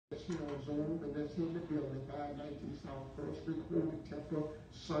That's here on Zoom, and that's here in the building, 519 South Pearl Street, Holy Temple,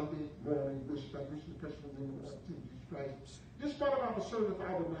 Sunday morning worship. I wish the person was in the Lord Jesus Christ. This part of our service,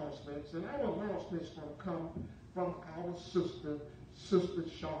 our announcements, and our announcements going to come from our sister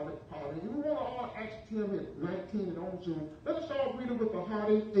Charlotte Polly. And we want to all ask him at 19 and on Zoom. Let us all read it with a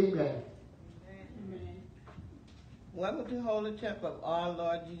hearty amen. Amen. Welcome to Holy Temple of our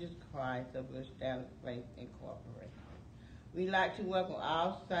Lord Jesus Christ of the Established Faith Incorporated. We'd like to welcome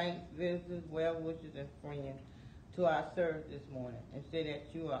our saints, visitors, well-wishers, and friends to our service this morning and say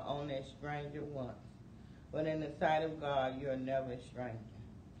that you are only a stranger once, but in the sight of God, you are never a stranger.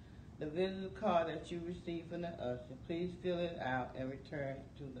 The visitor card that you received from the usher, please fill it out and return it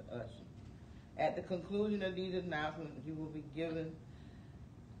to the usher. At the conclusion of these announcements, you will be given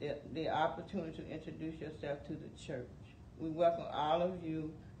the opportunity to introduce yourself to the church. We welcome all of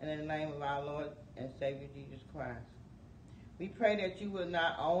you in the name of our Lord and Savior Jesus Christ. We pray that you will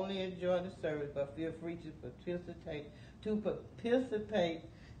not only enjoy the service, but feel free to participate,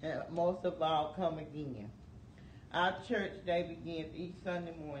 and most of all, come again. Our church day begins each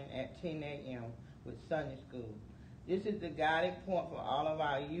Sunday morning at 10 a.m. with Sunday school. This is the guiding point for all of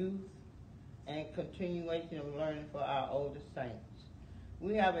our youth and continuation of learning for our older saints.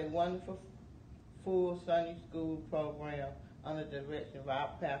 We have a wonderful full Sunday school program under the direction of our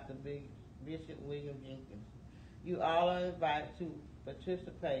pastor, Bishop Wiliam Jenkins. You all are invited to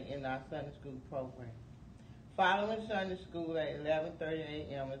participate in our Sunday school program. Following Sunday school at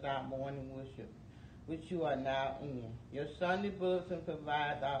 11:30 a.m. is our morning worship, which you are now in. Your Sunday bulletin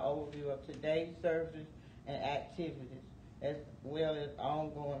provides our overview of today's services and activities, as well as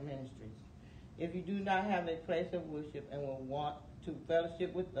ongoing ministries. If you do not have a place of worship and will want to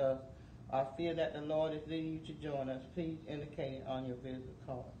fellowship with us, or feel that the Lord is leading you to join us, please indicate it on your visitor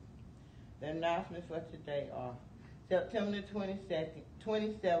card. The announcements for today are September 27th,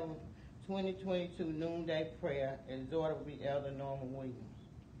 2022, noonday prayer, exhorter will be Elder Norman Williams.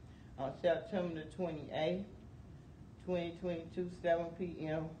 On September 28th, 2022, 7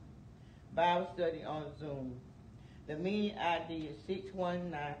 p.m., Bible study on Zoom. The meeting ID is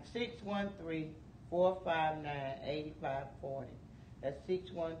 613-459-8540. That's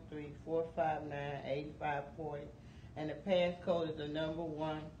 613-459-8540. And the passcode is the number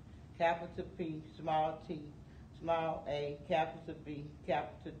 1, capital P, small t, small a, capital B,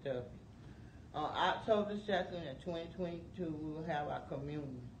 capital W. On October 2nd of 2022, we will have our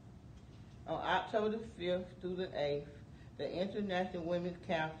communion. On October 5th through the 8th, the International Women's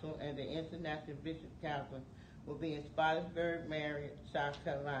Council and the International Bishop Council will be in Spotsburg, Marion, South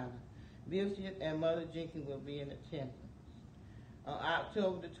Carolina. Bishop and Mother Jenkins will be in attendance. On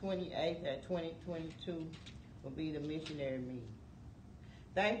October the 28th at 2022 will be the missionary meeting.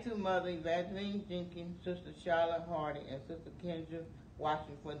 Thanks to Mother Evangeline Jenkins, Sister Charlotte Hardy, and Sister Kendra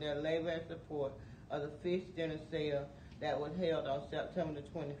Washington for their labor and support of the fish dinner sale that was held on September the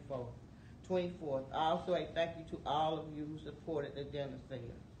 24th. Also, a thank you to all of you who supported the dinner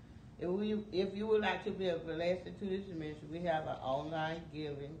sale. If you would like to be a blessing to this ministry, we have an online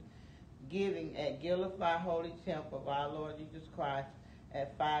giving at Gillify Holy Temple of our Lord Jesus Christ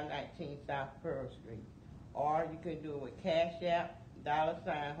at 519 South Pearl Street. Or you can do it with Cash App,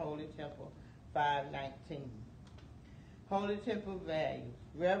 $ Holy Temple 519. Holy Temple values: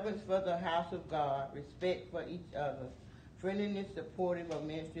 reverence for the house of God, respect for each other, friendliness supportive of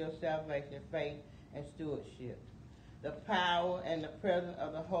ministry of salvation, faith, and stewardship. The power and the presence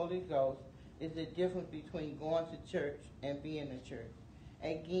of the Holy Ghost is the difference between going to church and being a church.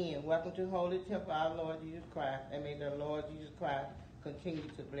 Again, welcome to Holy Temple, our Lord Jesus Christ, and may the Lord Jesus Christ continue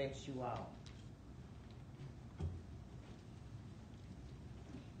to bless you all.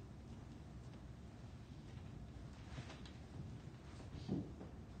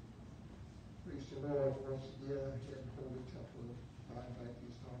 Praise the Lord. Once again, here at Holy Temple, 519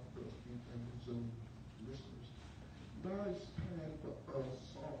 South Pearl Street, and the Zoom listeners. Now it's time for a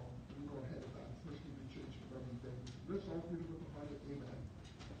song. We're going to have it out. First, give the church for everything. Let's all read it with a heart of amen.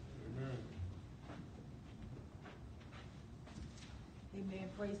 Amen. Amen.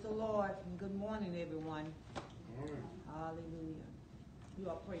 Praise the Lord. And good morning, everyone. Good morning. Hallelujah. You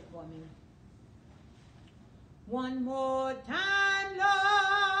all pray for me. One more time,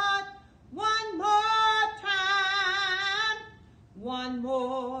 Lord. One more time. One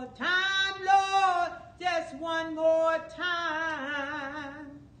more time, Lord. Just one more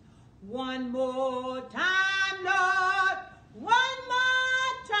time. One more time, Lord. One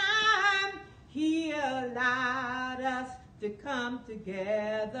more time. He allowed us to come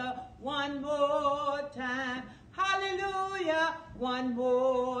together one more time. Hallelujah. One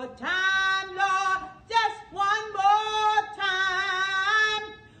more time, Lord. Just one more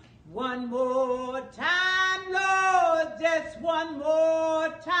time. One more time, Lord, just one more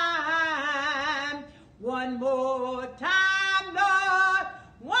time. One more time, Lord,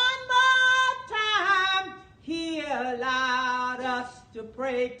 one more time. He allowed us to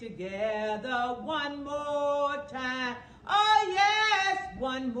pray together one more time. Oh yes,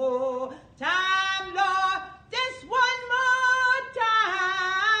 one more time, Lord, just one more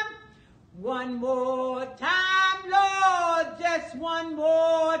time. One more time, Lord, just one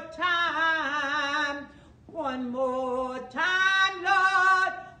more time. One more time,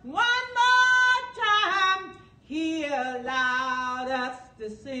 Lord, one more time. He allowed us to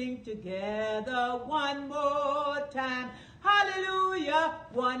sing together one more time. Hallelujah,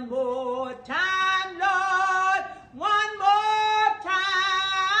 one more time, Lord, one more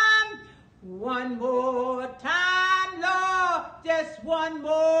time. One more time, Lord, just one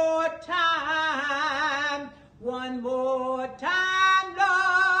more time. One more time,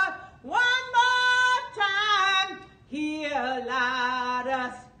 Lord, one more time. He allowed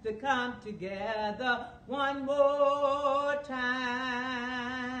us to come together one more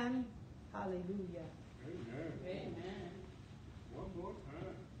time. Hallelujah. Amen. Amen. One more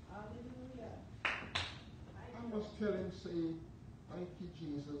time. Hallelujah. I must tell him, say, thank you,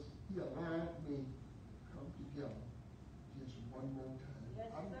 Jesus. He allowed me to come together just one more time. Yes,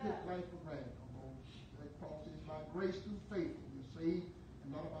 I don't sir. take life for granted. That cross is by grace through faith. We're saved and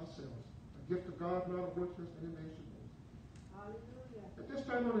not of ourselves. A gift of God, not of works, lest any man should boast. Hallelujah. At this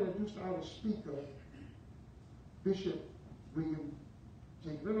time, I'm going to introduce our speaker, Bishop Wiliam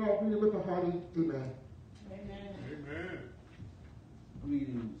Jenkins. Let all be with a hearty amen. Amen. Amen.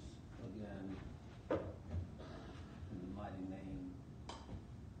 Greetings again in the mighty name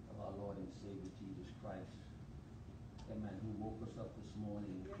of our Lord and Savior Jesus Christ. Amen. Who woke us up this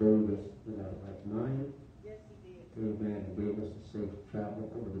morning, clothed us in our right mind. Yes, he did. Amen. And gave us a safe travel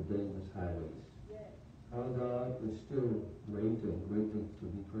over the dangerous highways. Yes. Our God is still great and greatly to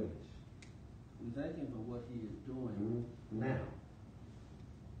be praised. We thank Him for what He is doing now,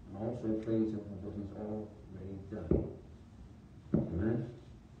 and also praise Him for what He's already done. Amen.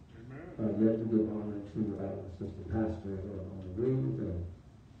 Amen. Yet to give honor to our assistant pastor on the wings, and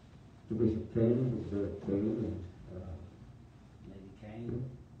to Bishop Kane, Bishop Kane, and Lady Kane,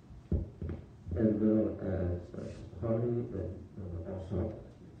 as well as Sister Hardy, and also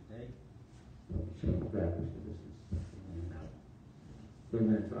today. Change Baptist. This is now.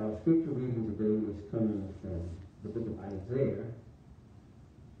 Amen. So our scripture reading today is coming from the book of Isaiah,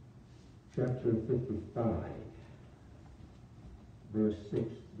 chapter 55, verse 6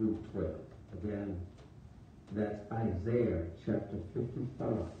 through 12. Again, that's Isaiah chapter 55,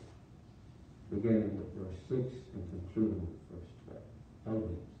 beginning with verse 6 and concluding with verse 12. I'll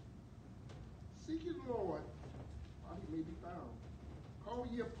read. Seek ye the Lord while he may be found. Call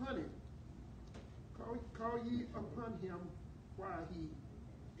ye upon him. Call ye upon him while he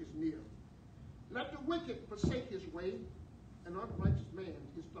is near. Let the wicked forsake his way, and unrighteous man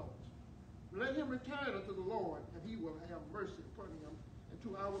his thoughts. Let him return unto the Lord, and he will have mercy upon him, and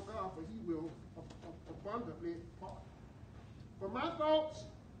to our God, for he will abundantly pardon. For my thoughts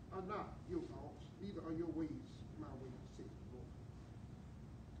are not your thoughts, neither are your ways my ways, saith the Lord.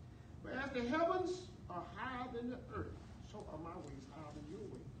 But as the heavens are higher than the earth, so are my ways higher than your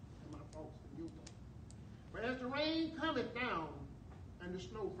ways, and my thoughts than your thoughts. For as the rain cometh down, and the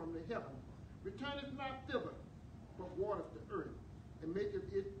snow from the heaven, returneth not thither, but watereth the earth, and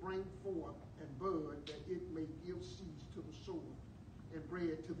maketh it bring forth and bud, that it may give seeds to the sower, and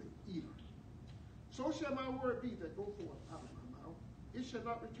bread to the eater. So shall my word be that go forth out of my mouth. It shall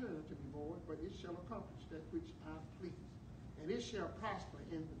not return unto me void, but it shall accomplish that which I please. And it shall prosper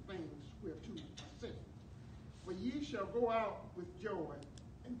in the things whereto I sent it. For ye shall go out with joy,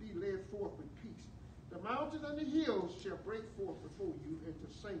 and be led forth with peace. The mountains and the hills shall break forth before you into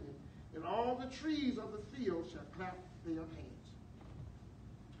singing, and all the trees of the field shall clap their hands.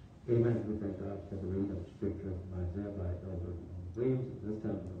 Amen. We thank God for the reading of scripture of Isaiah by Elder Williams. This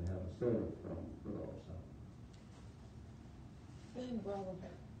time we're going to have a sermon from the Lord.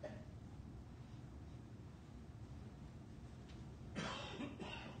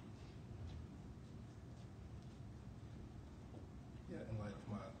 Yeah, in light of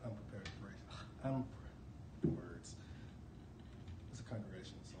my unprepared words. It's a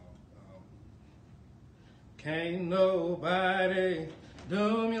congregation song. Can't nobody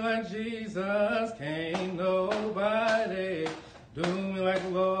do me like Jesus. Can't nobody do me like the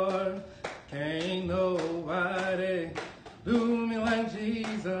Lord. Can't nobody do me like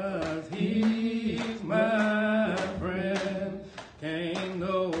Jesus. He's my friend. Can't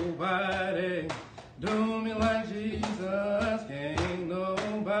nobody do me like Jesus. Can't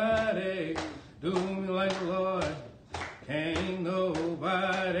nobody do me like the Lord. Can't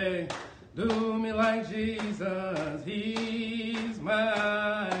nobody do me like Jesus. He's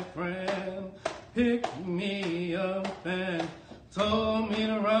my friend. Picked me up and told me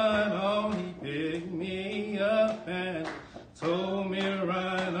to run on. He picked me up and told me to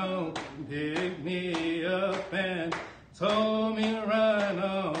run on. Picked me up and told me to run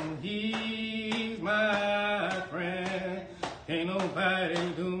on. He's my friend. Can't nobody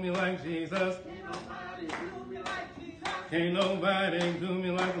do me like Jesus. Can't nobody do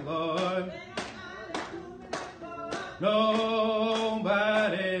me like the Lord.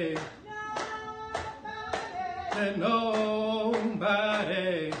 Nobody. Said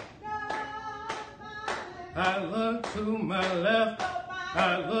nobody. I look to my left.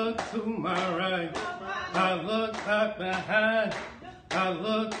 I look to my right. I look up behind. I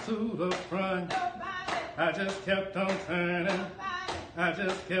look to the front. I just kept on turning. I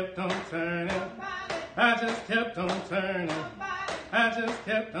just kept on turning. I just kept on turning. I just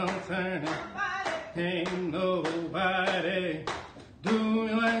kept on turning. Ain't nobody do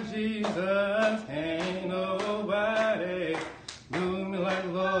me like Jesus. Ain't nobody do me like the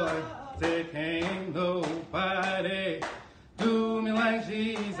Lord. Say, ain't nobody do me like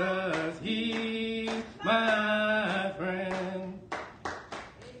Jesus. He's my friend.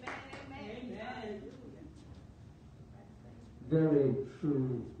 Amen. Very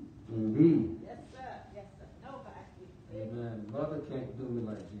true indeed. Yes, sir. Yes, sir. Nobody. Amen. Mother can't do me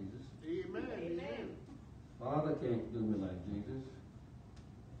like Jesus. Amen. Amen. Father can't do me like Jesus.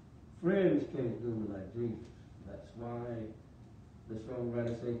 Friends can't do me like Jesus. That's why the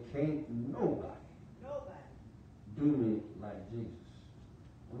songwriter say, can't nobody do me like Jesus.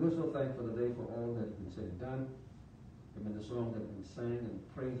 And we're so thankful today for all that has been said and done. Amen. The songs that have been sang and the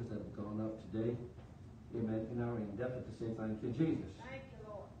praises that have gone up today. Amen. In our endeavor to say thank you, Jesus. Thank you,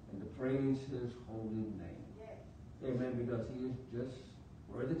 Lord. And to praise his holy name. Yes. Amen. Because he is just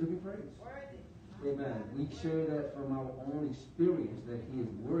worthy to be praised. Worthy. Amen. We share that from our own experience that he is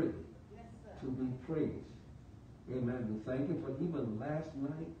worthy Yes, sir. to be praised. Amen. We thank him for even last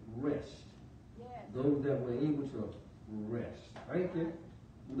night rest. Yes. Those that were able to rest. Thank you.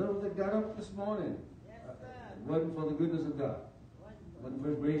 Those that got up this morning. Yes, sir. It wasn't for the goodness of God. Wasn't for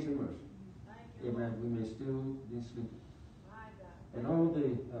his grace and mercy. Thank you. Amen. We may still be sleeping. My God. And all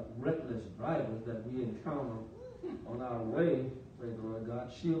the reckless drivers that we encounter on our way, pray the Lord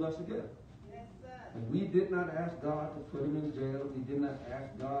God, shield us again. Yes, sir. And we did not ask God to put him in jail. We did not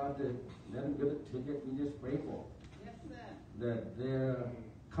ask God to let him get a ticket. We just pray for Yes, sir. that their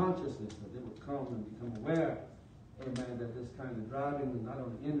consciousness, that they would come and become aware, amen, that this kind of driving is not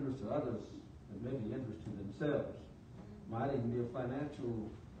only injurious to others, but maybe injurious to themselves. Might even be a financial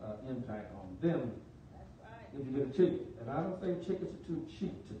impact on them That's right. if you get a ticket. And I don't think tickets are too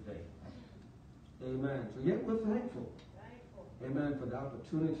cheap today. Amen. So yet we're thankful. Thankful. Amen. For the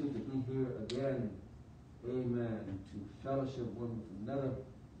opportunity to be here again. Amen. To fellowship one with another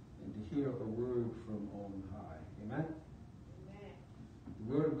and to hear a word from on high. Amen. Amen. The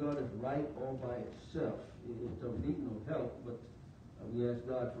word of God is right all by itself. It don't need no help, but we ask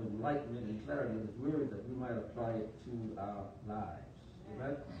God for enlightenment and clarity of his word that we might apply it to our lives.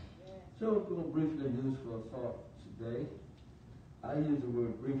 Amen. Yes. So we're going to briefly use for a thought today. I used the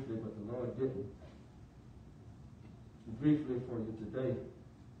word briefly, but the Lord didn't. Briefly for you today.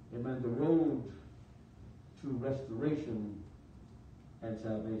 Amen. The road to restoration and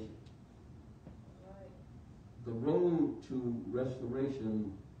salvation. Right. The road to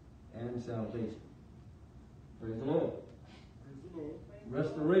restoration and salvation. Praise the Lord. Praise the Lord.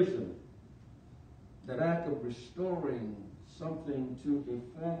 Restoration. That act of restoring something to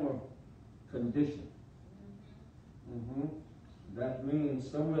a former condition. Mm-hmm. That means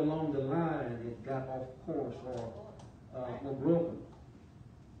somewhere along the line it got off course or broken.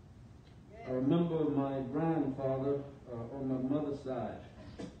 Yes. I remember my grandfather on my mother's side,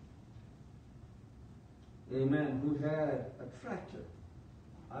 amen, who had a tractor.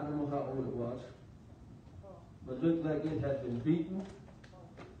 I don't know how old it was, but it looked like it had been beaten,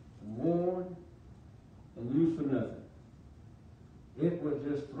 worn, and used for nothing. It was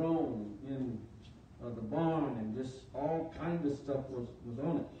just thrown in the barn and just all kinds of stuff was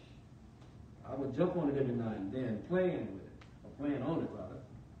on it. I would jump on it every now and then, playing with it, or playing on it rather.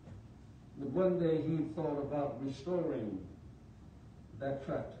 But one day he thought about restoring that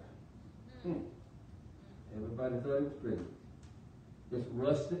tractor. Everybody thought it was crazy. It's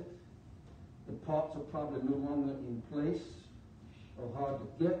rusted. The parts are probably no longer in place or hard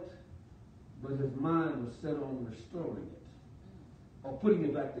to get. But his mind was set on restoring it or putting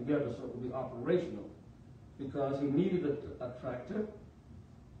it back together so it would be operational because he needed a tractor.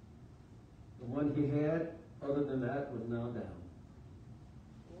 The one he had, other than that, was now down.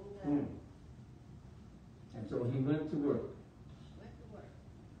 Went And so he went to work, to work.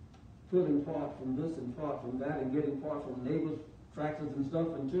 pulling part from this and part from that, and getting part from neighbors' tractors and stuff,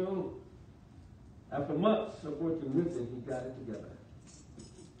 until after months of working with it, he got it together.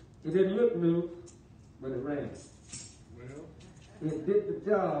 It didn't look new, but it ran. Well, It did the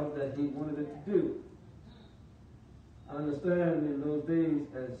job that he wanted it to do. I understand in those days,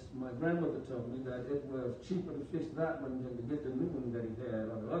 as my grandmother told me, that it was cheaper to fix that one than to get the new one that he had,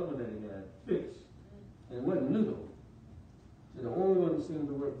 or the other one that he had fixed. And it wasn't new though. So the old one seemed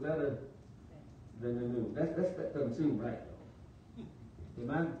to work better than the new. That doesn't seem right though.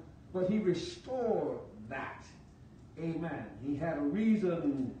 Amen? But he restored that. Amen. He had a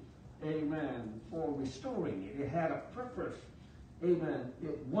reason, amen, for restoring it. It had a purpose. Amen.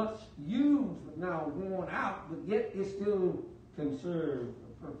 It once used, but now worn out, but yet it still can serve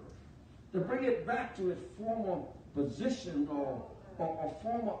a purpose. To bring it back to its former position or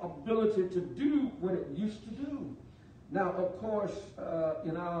former ability to do what it used to do. Now, of course,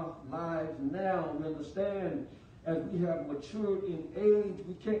 in our lives now, we understand as we have matured in age,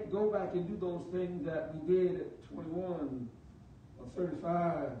 we can't go back and do those things that we did at 21 or 35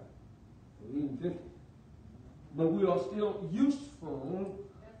 or even 50. But we are still useful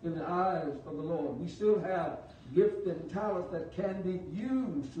in the eyes of the Lord. We still have gifts and talents that can be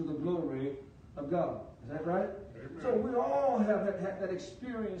used to the glory of God. Is that right? amen. So we all have had that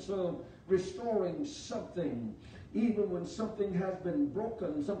experience of restoring something. Even when something has been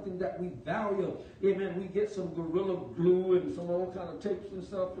broken, something that we value, amen, we get some Gorilla Glue and some all kind of tapes and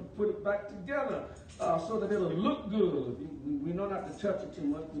stuff to put it back together so that it'll look good. We know not to touch it too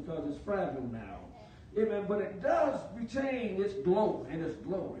much because it's fragile now. Amen, but it does retain its glow and its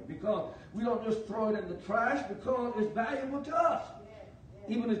glory because we don't just throw it in the trash because it's valuable to us.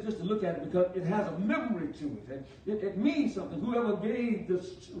 Even if it's just to look at it because it has a memory to it. It means something. Whoever gave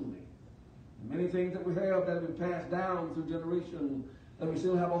this to me. Many things that we have that have been passed down through generations that we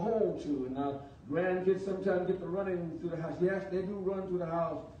still have a hold to. And our grandkids sometimes get to running through the house. Yes, they do run through the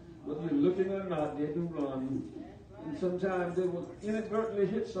house. Whether you're looking or not, they do run. And sometimes they will inadvertently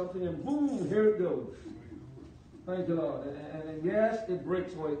hit something and boom, here it goes. Thank you, Lord. And yes, it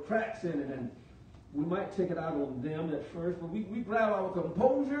breaks or it cracks in it. And we might take it out on them at first, but we grab our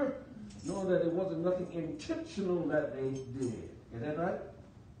composure knowing that it wasn't nothing intentional that they did. Is that right?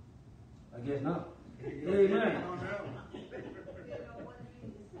 I guess not. Amen.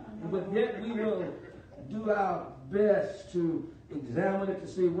 But yet we will do our best to examine it to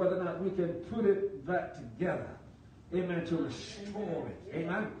see whether or not we can put it back together. Amen. To restore it.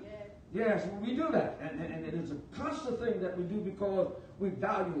 Amen. Yes, we do that. And it is a constant thing that we do because we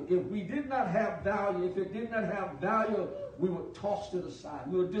value it. If we did not have value, if it did not have value, we would toss it aside.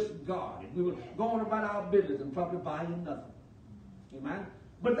 We would discard it. We would go on about our business and probably buy in nothing. Amen.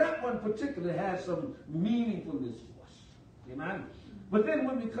 But that one particularly has some meaningfulness for us. Amen. But then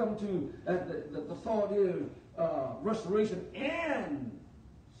when we come to, the thought is restoration and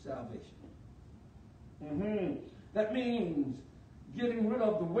salvation. That means getting rid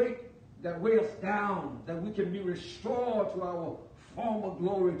of the weight that weighs us down, that we can be restored to our former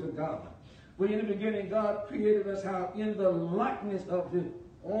glory to God. For in the beginning, God created us how in the likeness of His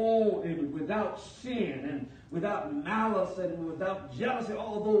own image, without sin and without malice and without jealousy,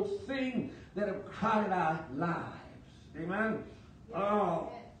 all those things that have crowded our lives. Amen.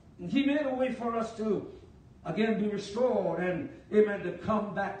 He made a way for us to again be restored and, amen, to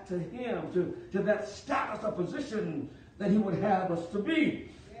come back to Him, to that status or position that He would have us to be.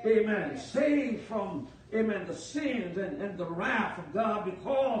 Amen. Saved from, amen, the sins and the wrath of God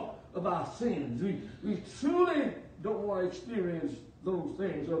because of our sins. We truly don't want to experience those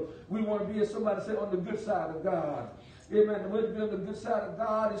things. So we want to be, as somebody said, on the good side of God. Amen. The way to be on the good side of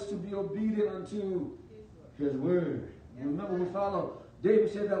God is to be obedient unto His word. And remember, we follow.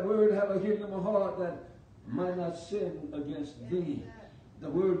 David said, that word have I hidden in my heart that might not sin against thee. The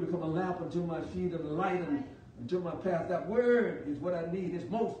word become a lamp unto my feet and a light unto my path. That word is what I need. It's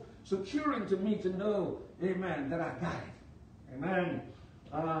most securing to me to know, amen, that I got it. Amen.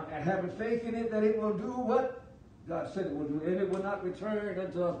 And having faith in it that it will do what God said it will do, and it will not return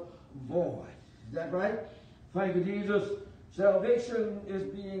unto us void. Is that right? Thank you, Jesus. Salvation is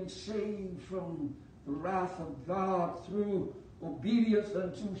being saved from the wrath of God through obedience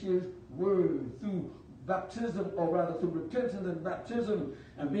unto His word, through baptism, or rather through repentance and baptism,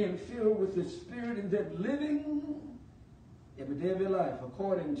 and being filled with His Spirit, and then living every day of your life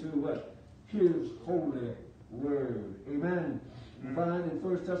according to what? His holy word. Amen. We find in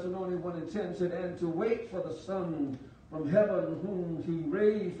 1 Thessalonians 1:10 said, and to wait for the Son from heaven, whom he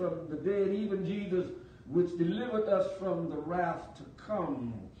raised from the dead, even Jesus, which delivered us from the wrath to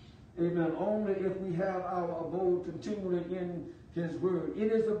come. Amen. Only if we have our abode continually in his word.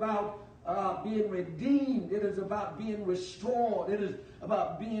 It is about being redeemed. It is about being restored. It is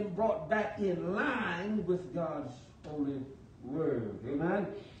about being brought back in line with God's holy word. Amen.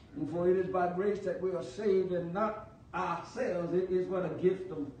 And for it is by grace that we are saved, and not ourselves. It is but a gift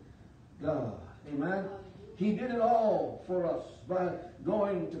of God. Amen. He did it all for us by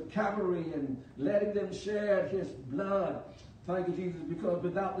going to Calvary and letting them shed his blood. Thank you, Jesus, because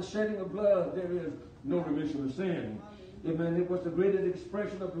without the shedding of blood, there is no remission of sin. Amen. It was the greatest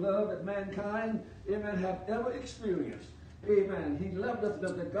expression of love that mankind, amen, have ever experienced. Amen. He loved us,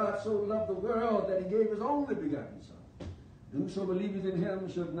 that God so loved the world that he gave his only begotten Son. Whoso believeth in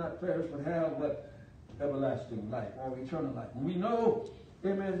him should not perish but have but everlasting life or eternal life. And we know,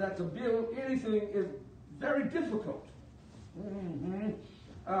 amen, that to build anything is very difficult.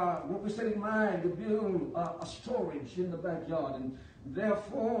 What we set in mind to build a storage in the backyard, and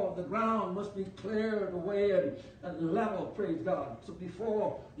therefore the ground must be cleared away and level, praise God. So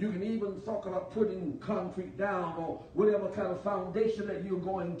before you can even talk about putting concrete down or whatever kind of foundation that you're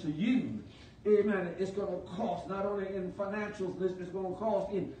going to use, amen, it's going to cost not only in financials, it's going to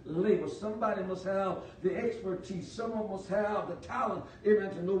cost in labor. Somebody must have the expertise. Someone must have the talent,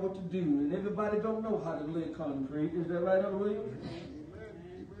 amen, to know what to do. And everybody don't know how to lay concrete. Is that right, Brother William?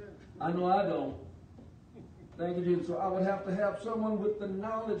 I know I don't. Thank you, Jesus. So I would have to have someone with the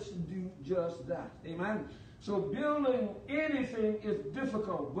knowledge to do just that. Amen. So building anything is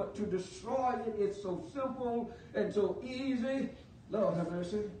difficult, but to destroy it is so simple and so easy. Lord have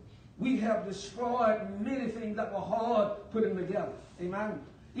mercy. We have destroyed many things that were hard putting together. Amen.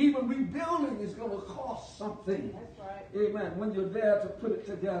 Even rebuilding is going to cost something. That's right. Amen. When you're there to put it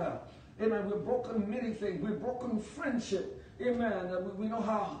together. Amen. We've broken many things. We've broken friendship. Amen. We know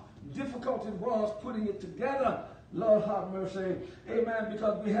how difficult it was putting it together. Lord have mercy. Amen.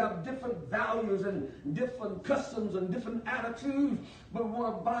 Because we have different values and different customs and different attitudes, but we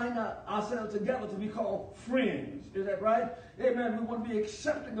want to bind ourselves together to be called friends. Is that right? Amen. We want to be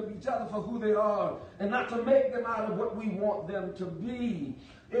accepting of each other for who they are and not to make them out of what we want them to be.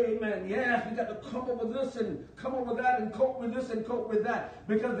 Amen. Yes, we got to come up with this and come up with that and cope with this and cope with that,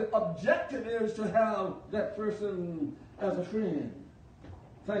 because the objective is to have that person as a friend.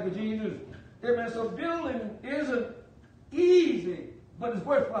 Thank you, Jesus. Amen. So building isn't easy, but it's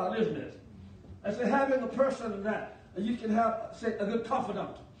worthwhile, isn't it? And so having a person that you can have, say, a good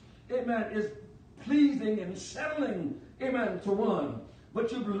confidant, amen, is pleasing and settling, amen, to one.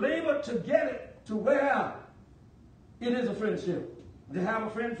 But you labor to get it to where it is a friendship. To have a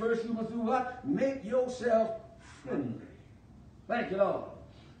friend first, you must do what? Make yourself friendly. Thank you, Lord.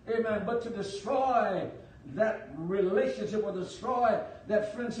 Amen. But to destroy that relationship or destroy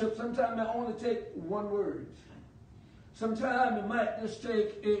that friendship, sometimes it only take one word. Sometimes it might just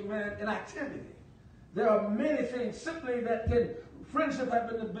take, amen, an activity. There are many things simply that can, friendship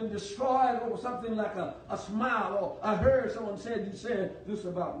have been destroyed over something like a smile, or I heard someone said, you said this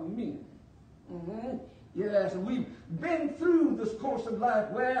about me. Yes, and we've been through this course of life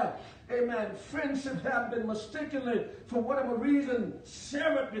where, amen, friendships have been mistakenly, for whatever reason,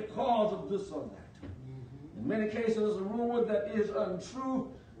 severed because of this or that. In many cases, there's a rumor that is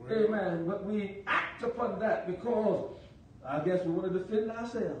untrue, amen, but we act upon that because I guess we want to defend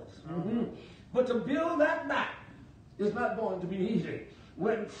ourselves. But to build that back is not going to be easy.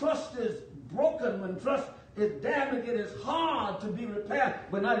 When trust is broken, when trust is damaged, it is hard to be repaired,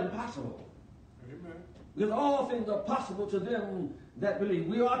 but not impossible. Amen. Because all things are possible to them that believe.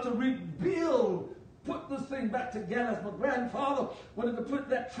 We are to rebuild, put this thing back together. As my grandfather wanted to put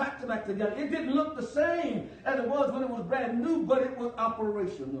that tractor back together. It didn't look the same as it was when it was brand new, but it was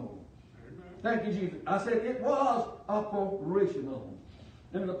operational. Amen. Thank you, Jesus. I said it was operational.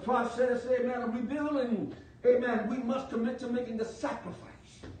 In the process, amen, of rebuilding, amen, we must commit to making the sacrifice.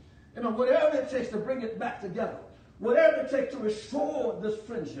 Amen, whatever it takes to bring it back together. Whatever it takes to restore this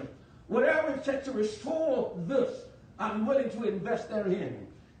friendship. Whatever it takes to restore this, I'm willing to invest therein.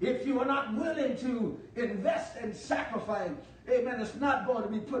 If you are not willing to invest and sacrifice, amen, it's not going to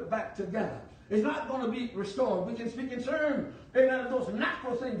be put back together. It's not going to be restored. We can speak concern, amen, of those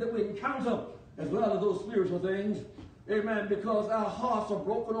natural things that we encounter, as well as those spiritual things, amen, because our hearts are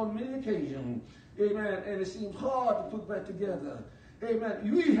broken on many occasions, amen, and it seems hard to put back together.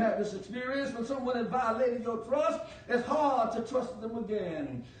 Amen. We have this experience when someone has violated your trust. It's hard to trust them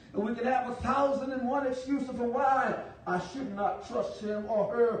again. And we can have 1,001 excuses for why I should not trust him or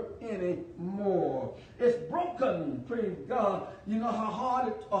her anymore. It's broken, praise God. You know how hard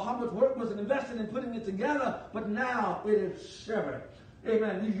it, or how much work was invested in putting it together, but now it is severed.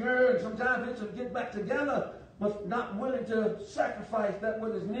 Amen. We yearn sometimes to get back together, but not willing to sacrifice that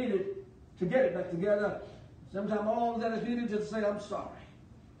what is needed to get it back together. Sometimes all that is needed is to say, I'm sorry.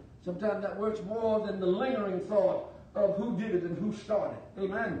 Sometimes that works more than the lingering thought of who did it and who started.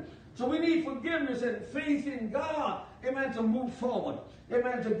 Amen. So we need forgiveness and faith in God. Amen. To move forward.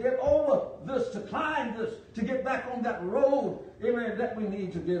 Amen. To get over this, to climb this, to get back on that road. Amen. That we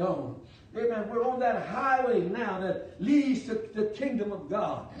need to get on. Amen. We're on that highway now that leads to the kingdom of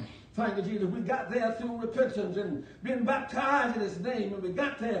God. Thank you, Jesus. We got there through repentance and being baptized in his name. And we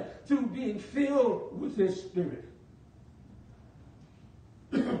got there through being filled with his spirit.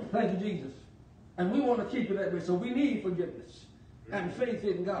 Thank you, Jesus. And we want to keep it that way. So we need forgiveness and faith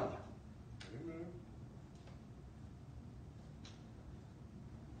in God. Amen.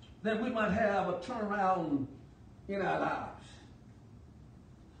 That we might have a turnaround in our lives.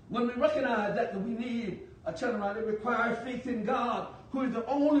 When we recognize that we need a turnaround, it requires faith in God, who is the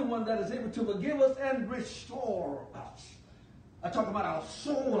only one that is able to forgive us and restore us. I talk about our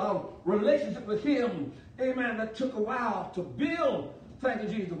soul, our relationship with him. Amen. That took a while to build. Thank you,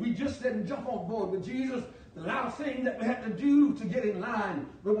 Jesus. We just didn't jump on board with Jesus. There's a lot of things that we have to do to get in line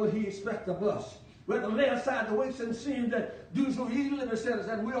with what he expects of us. We have to lay aside the weights and sins that do so easily beset us,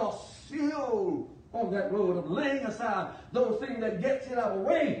 and we are still on that road of laying aside those things that get in our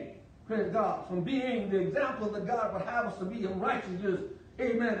way, praise God, from being the example that God would have us to be in righteousness,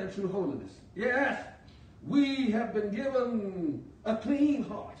 amen, and true holiness. Yes, we have been given a clean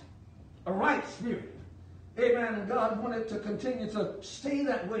heart, a right spirit, amen, and God wanted to continue to stay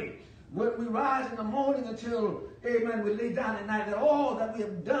that way. When we rise in the morning until, amen, we lay down at night, that all that we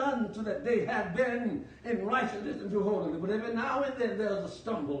have done to that day have been in righteousness and true holiness. But every now and then there's a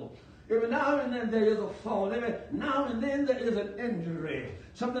stumble. Every now and then there is a fall. Every now and then there is an injury.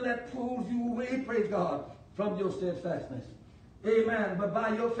 Something that pulls you away, praise God, from your steadfastness. Amen. But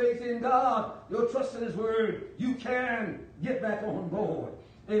by your faith in God, your trust in his word, you can get back on board.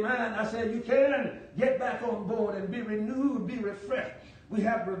 Amen. I said you can get back on board and be renewed, be refreshed. We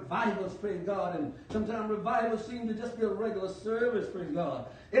have revivals, praise God, and sometimes revivals seem to just be a regular service, praise God.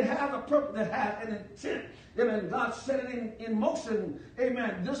 It has a purpose, it has an intent. Amen. God set it in motion.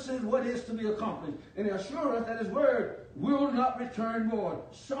 Amen. This is what is to be accomplished. And he assures us that his word will not return void.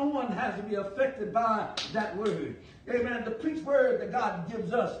 Someone has to be affected by that word. Amen. The preached word that God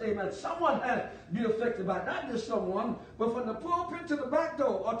gives us. Amen. Someone has to be affected by it. Not just someone, but from the pulpit to the back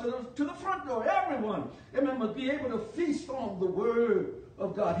door or to the front door. Everyone, amen, must be able to feast on the word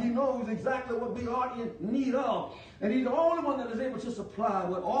of God. He knows exactly what we are in need of. And he's the only one that is able to supply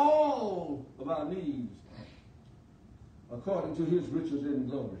with all of our needs according to his riches in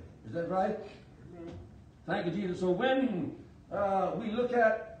glory. Is that right? Amen. Thank you, Jesus. So when we look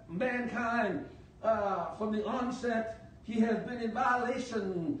at mankind from the onset, he has been in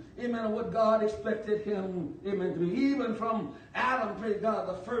violation, amen, of what God expected him, amen, to be. Even from Adam, praise God,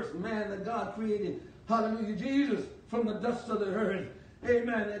 the first man that God created. Hallelujah, Jesus, from the dust of the earth.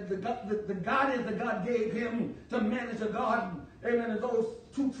 Amen. The guidance that God gave him to manage the garden. Amen. And those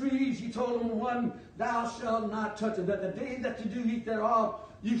two trees, he told him, one, thou shalt not touch it. That the day that you do eat thereof,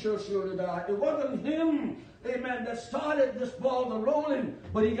 you shall surely die. It wasn't him, amen, that started this ball rolling,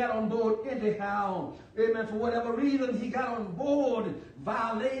 but he got on board anyhow. Amen. For whatever reason, he got on board,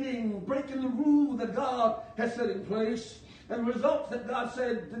 violating, breaking the rule that God has set in place. And the results that God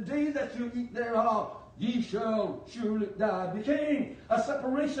said, the day that you eat thereof, ye shall surely die, became a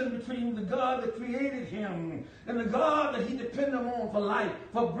separation between the God that created him and the God that he depended on for life,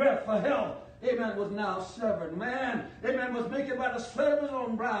 for breath, for health. Amen, was now severed. Man, amen, was making by the sweat of his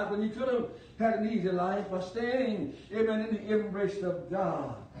own brow when he could have had an easy life by staying, amen, in the embrace of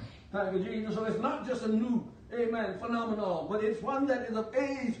God. Thank you, Jesus. So it's not just a new, amen, phenomenon, but it's one that is of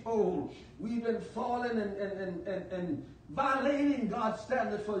age old. We've been falling and violating God's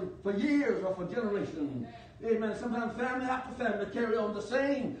standards for years or for generations. Amen. Sometimes family after family carry on the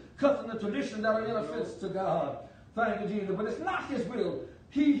same custom and tradition that are in offense to God. Thank you, Jesus. But it's not his will.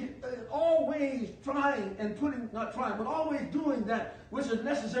 He is always trying and always doing that which is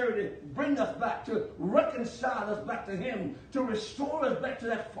necessary to bring us back, to reconcile us back to him, to restore us back to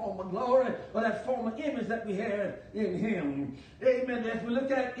that former glory or that former image that we had in him. Amen. As we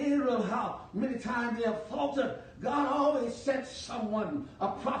look at Israel, how many times they have faltered, God always sent someone, a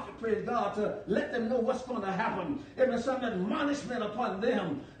prophet, praise God, to let them know what's going to happen. Amen. Some admonishment upon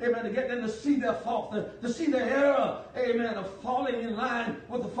them. Amen. To get them to see their fault, to see their error. Amen. Of falling in line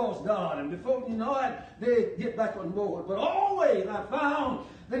with the false God. And before you know it, they get back on board. But always I found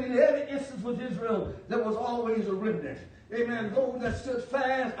that in every instance with Israel, there was always a remnant. Amen. Those that stood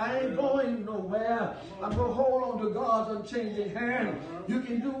fast, I ain't going nowhere. I'm going to hold on to God's unchanging hand. You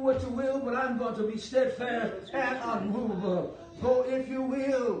can do what you will, but I'm going to be steadfast and unmovable. Go if you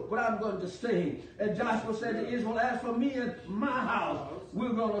will, but I'm going to stay. And Joshua said to Israel, as for me and my house, we're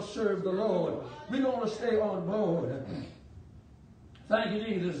going to serve the Lord. We're going to stay on board. Thank you,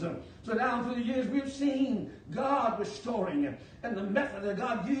 Jesus. So down through the years, we've seen God restoring it. And the method that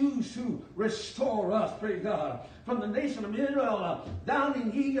God used to restore us, praise God, from the nation of Israel down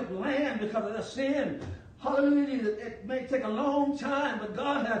in Egypt land because of their sin. Hallelujah. It may take a long time, but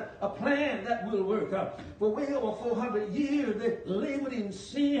God had a plan that will work. For way over 400 years, they labored in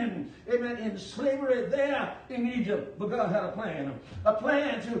sin, amen, in slavery there in Egypt. But God had a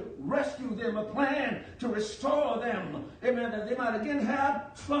plan to rescue them, a plan to restore them, amen, that they might again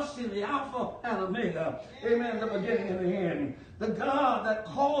have trust in the Alpha and Omega, amen, the beginning and the end. The God that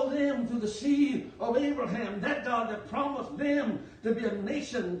called them through the seed of Abraham, that God that promised them to be a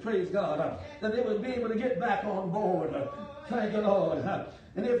nation, praise God, that they would be able to get back on board. Thank you, Lord.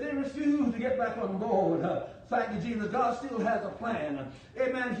 And if they refuse to get back on board, thank you, Jesus, God still has a plan.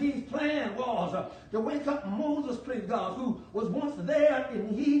 Amen. His plan was to wake up Moses, praise God, who was once there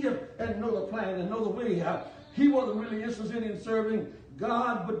in Egypt and know the plan and know the way. He wasn't really interested in serving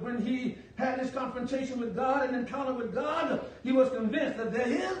God, but when he had his confrontation with God and encounter with God, he was convinced that there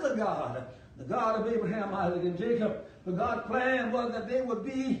is a God, the God of Abraham, Isaac, and Jacob. The God's plan was that they would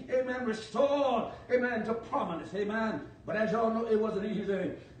be, amen, restored, amen, to prominence, amen. But as y'all know, it wasn't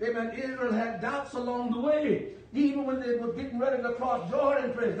easy. Amen. Israel had doubts along the way. Even when they were getting ready to cross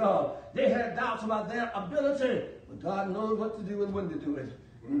Jordan, praise God, they had doubts about their ability. But God knows what to do and when to do it.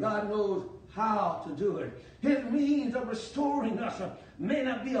 And God knows how to do it. His means of restoring us may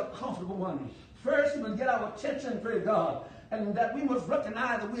not be a comfortable one. First, he must get our attention, praise God, and that we must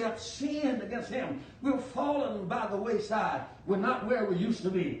recognize that we have sinned against him. We've fallen by the wayside. We're not where we used to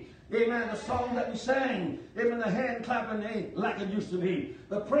be. Amen. The song that we sang, amen, the hand clapping ain't like it used to be.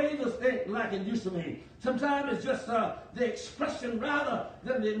 The praises ain't like it used to be. Sometimes it's just the expression rather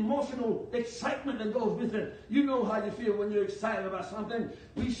than the emotional excitement that goes with it. You know how you feel when you're excited about something.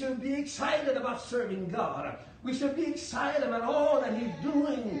 We should be excited about serving God. We should be excited about all that he's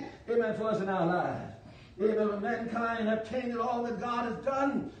doing, amen, for us in our lives. Amen. When mankind have tainted all that God has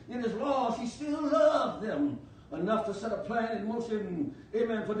done in his laws, he still loves them enough to set a plan in motion,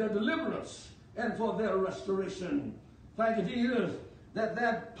 amen, for their deliverance and for their restoration. Thank you, Jesus,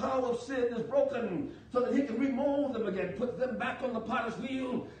 that power of sin is broken so that he can remold them again, put them back on the potter's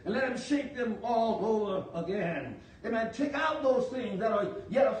wheel, and let him shape them all over again. Amen. Take out those things that are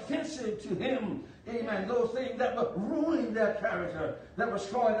yet offensive to him. Amen. Those things that were ruining their character, that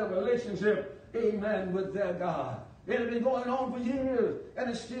destroyed their relationship, amen, with their God. It had been going on for years, and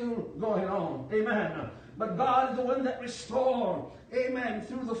it's still going on. Amen. But God is the one that restored. Amen.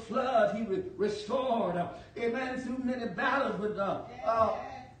 Through the flood, he restored. Amen. Through many battles with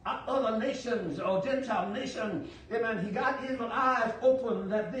other nations or Gentile nations. Amen. He got Israel's eyes open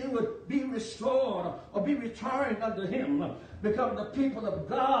that they would be restored or be returned unto him. Become the people of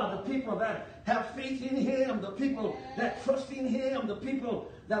God, the people that have faith in him, the people that trust in him, the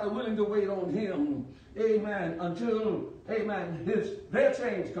people that are willing to wait on him. Amen. Until, amen, their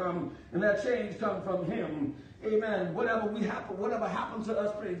change come, and that change come from him. Amen. Whatever happens to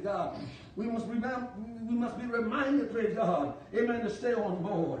us, praise God, we must be reminded, praise God, amen, to stay on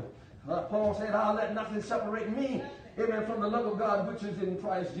board. Paul said, I'll let nothing separate me, amen, from the love of God which is in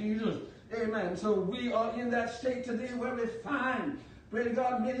Christ Jesus. Amen. So we are in that state today where we find, praise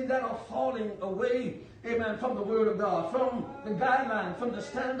God, many that are falling away, amen, from the word of God, from the guideline, from the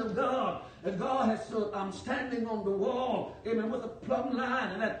stand of God. As God has said, I'm standing on the wall, amen, with a plumb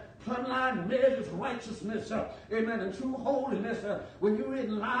line, and that plumb line measures righteousness, amen, and true holiness. When you're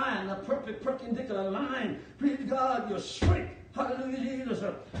in line, a perfect perpendicular line, praise God, you're straight. Hallelujah,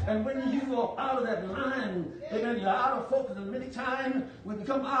 Jesus. And when you are out of that line, amen, you're out of focus. And many times we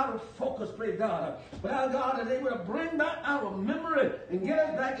become out of focus, praise God. But our God is able to bring back our memory and get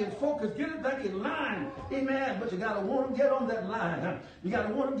us back in focus, get us back in line. Amen. But you got to want to get on that line. You got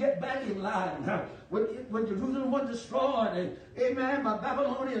to want to get back in line. When Jerusalem was destroyed, amen, by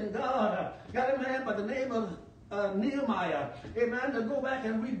Babylonian God, got a man by the name of Nehemiah, amen, to go back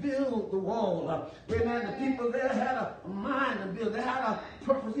and rebuild the wall. Amen. The people there had a mind to build. They had a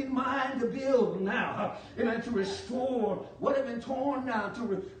purpose in mind to build now. Amen. To restore what had been torn down, to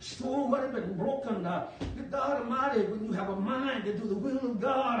restore what had been broken. Good God Almighty, when you have a mind to do the will of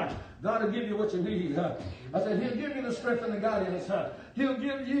God, God will give you what you need. I said, He'll give you the strength and the guidance. He'll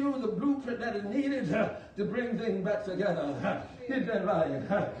give you the blueprint that is needed to bring things back together. Isn't that right?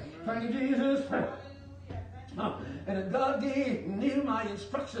 Thank you, Jesus. And God gave Nehemiah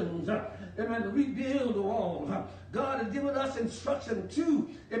instructions, amen, to rebuild the wall. God has given us instruction too,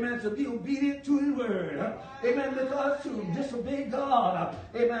 amen, to be obedient to His word. Amen, because to disobey God,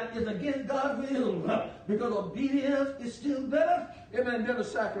 amen, is against God's will. Because obedience is still better, amen, than a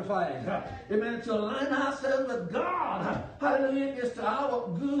sacrifice. Amen, to align ourselves with God, hallelujah, is to our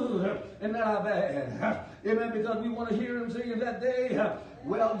good and not our bad. Amen, because we want to hear Him say that day,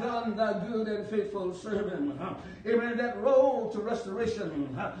 well done, thou good and faithful servant. Amen. That road to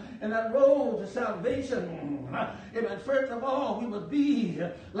restoration and that road to salvation. Amen. First of all, we must be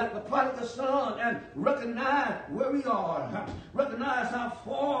like the prodigal son and recognize where we are. Recognize how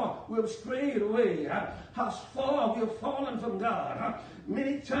far we've strayed away. How far we've fallen from God.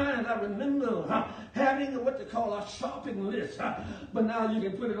 Many times I remember having what they call a shopping list. But now you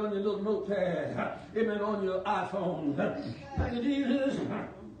can put it on your little notepad. Amen. On your iPhone. Thank you, Jesus.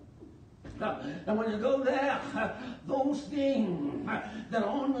 And when you go there, those things that are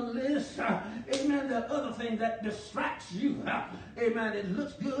on the list, amen, that other thing that distracts you, amen, it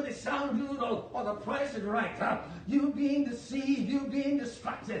looks good, it sounds good, or the price is right. You're being deceived, you're being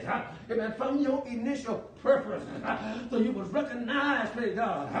distracted, amen, from your initial purpose. So you must recognize, praise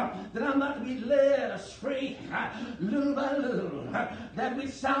God, that I'm not to be led astray little by little. That we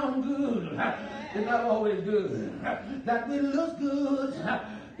sound good is not always good. That we look good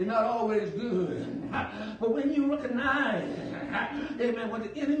is not always good. But when you recognize, amen, what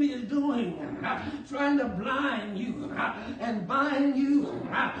the enemy is doing, trying to blind you and bind you,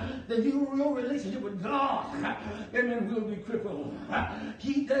 that your relationship with God, amen, will be crippled.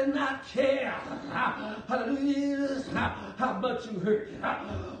 He does not care, hallelujah, how much you hurt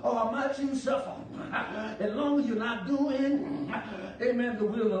or how much you suffer, as long as you're not doing, amen, the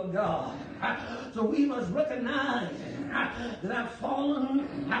will of God. So we must recognize that I've fallen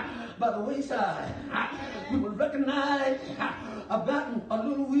by the wayside. We must recognize I've gotten a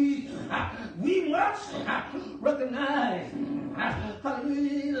little weak. We must recognize,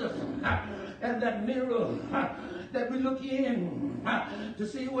 hallelujah, and that mirror that we look in to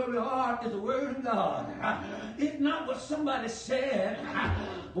see where we are is the Word of God. It's not what somebody said,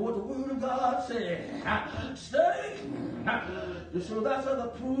 but what the Word of God said. Study to show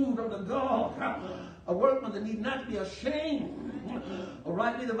thyself approved unto God, a workman that need not be ashamed, or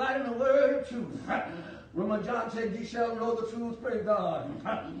rightly dividing the word of truth. Remember John said, ye shall know the truth, praise God,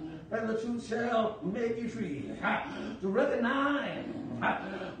 and the truth shall make you free. To recognize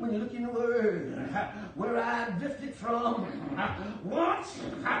when you look in the Word where I drifted from once,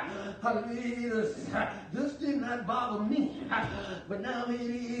 hallelujah, this did not bother me, but now it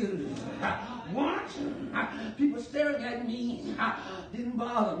is. Once, people staring at me didn't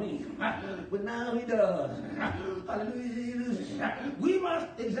bother me, but now it does. Hallelujah. We must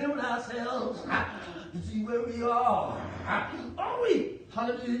examine ourselves to see where we are. Are we,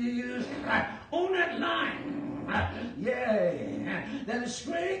 hallelujah, on that line? Yeah, that is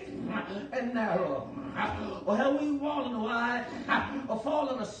straight and narrow. Or have we fallen wide or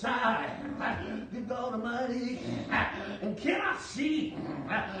fallen aside? Good God Almighty, and cannot see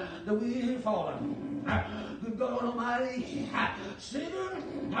that we have fallen. Good God Almighty,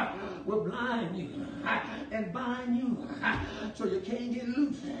 Satan will blind you and bind you so you can't get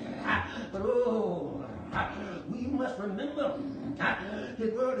loose. But oh, we must remember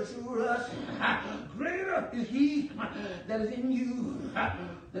His word assures us greater is He that is in you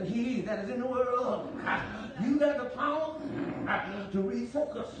than he that is in the world. You got the power to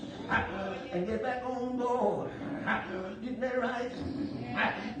refocus and get back on board. Isn't that right?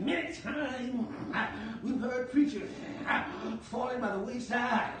 Many times we've heard preachers falling by the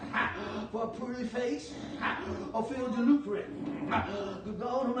wayside for a pretty face or feel deliberate. Good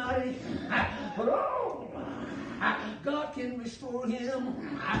God Almighty. But oh, God can restore him.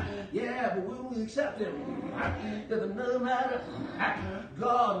 Yeah, but when we accept him, there's another matter.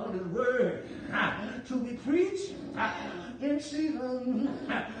 God wants his word to be preached in season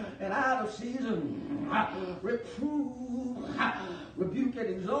and out of season. Reprove, rebuke, and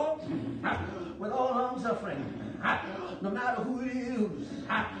exhort with all long suffering. no matter who it is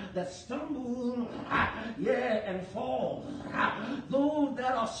that stumble, and fall, those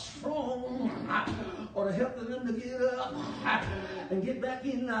that are strong, or to help them to get up and get back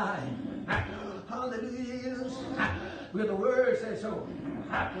in line. Hallelujah. Because the word says so.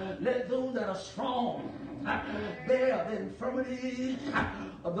 Let those that are strong bear the infirmity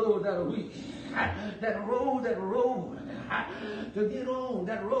of those that are weak. That road to get on,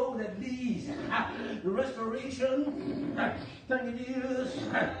 that road that leads to restoration. Thank you, Jesus.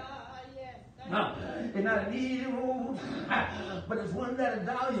 It's not an easy road, but it's one that is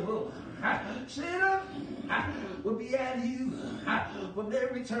valuable. Sinner will be at you from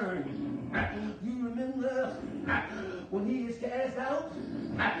every turn. You remember when he is cast out?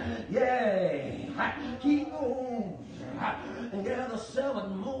 He goes and gather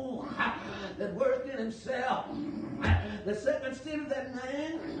 7 more that worse than himself. The second state of that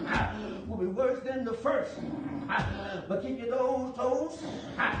man will be worse than the first. But keep your doors closed,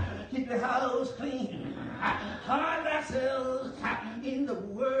 keep your house clean, hide thyself in the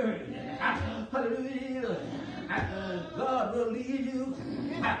word. Hallelujah. God will lead you,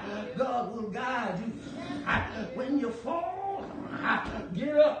 God will guide you. When you fall,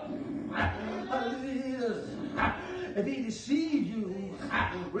 get up. Hallelujah. If he deceives you,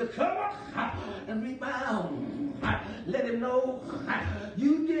 recover and rebound. Let him know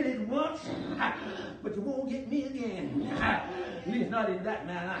you did it once, but you won't get me again. He's not in that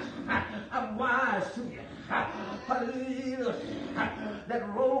manner. I'm wise to you. Hallelujah. That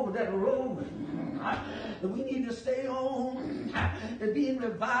road that we need to stay on is being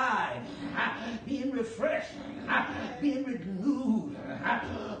revived, being refreshed, being renewed.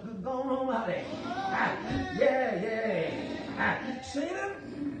 Good God Almighty. Satan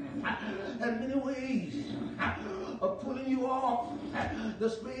has many ways of pulling you off the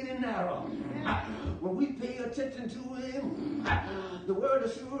straight and narrow. When we pay attention to him, the word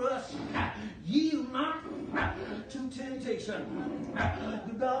assures us, yield not to temptation.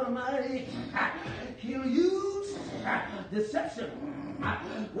 Good God Almighty, he'll use deception.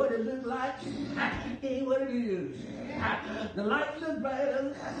 What it looks like ain't what it is. The light looks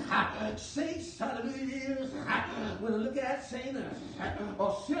brighter. Saints, hallelujah, when they look at sinners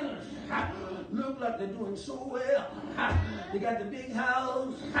or sinners, look like they're doing so well. They got the big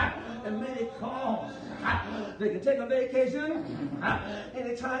house and many cars. They can take a vacation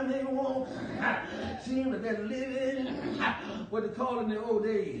anytime they want. Seems that they're living what they call in the old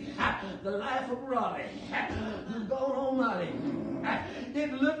days the life of Raleigh. Good God Almighty.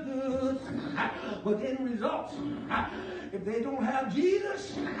 It looked good, but in results, if they don't have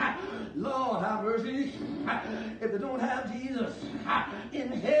Jesus, Lord have mercy. If they don't have Jesus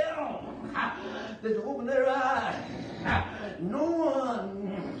in hell, they open their eyes. No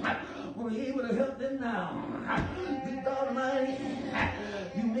one will be able to help them now. Good God Almighty,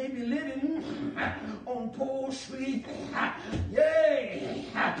 you may be living on Pole Street. Yay!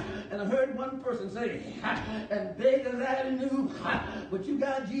 And I heard one person say, and Baker's Avenue, but you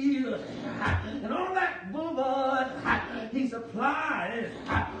got Jesus. And on that boulevard, he supplies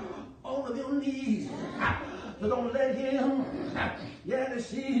all of your needs. So don't let him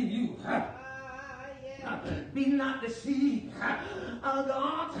deceive you. Be not deceived. Our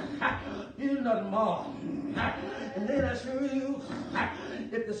God is nothing more. And then I assure you,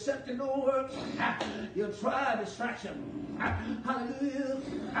 if deception don't work, you'll try distraction. Hallelujah.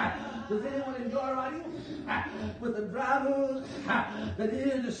 Does anyone enjoy riding with a driver that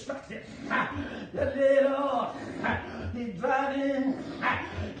is distracted? That lay off. He's driving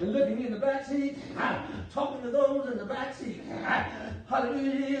and looking in the back seat, talking to those in the back seat.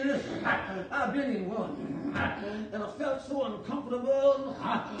 Hallelujah. I've been in one. And I felt so uncomfortable.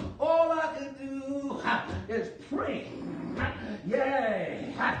 All I could do is pray.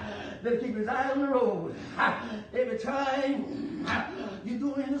 Let him keep his eye on the road. Every time you're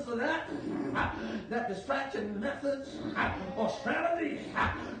doing this or that distraction methods or strategy,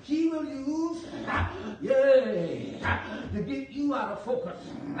 he will use to get you out of focus.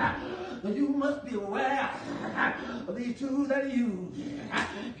 But you must be aware of these tools that he used.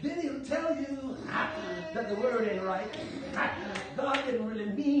 Then he'll tell you that the word ain't right. God didn't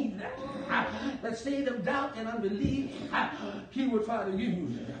really mean that. That state of doubt and unbelief he would try to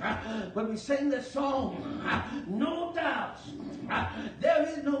use. But we sing that song, no doubt. There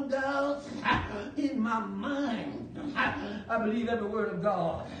is no doubt in my mind. I believe every word of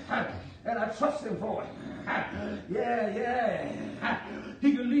God. And I trust him for it.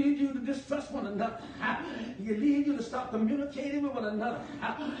 He can lead you to distrust one another. He can lead you to stop communicating with one another.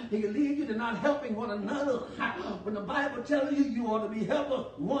 He can lead you to not helping one another. When the Bible tells you you ought to be helpers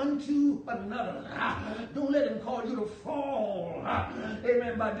one to another. Don't let him cause you to fall.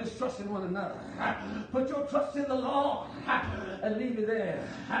 Amen. By distrusting one another. Put your trust in the Lord and leave it there.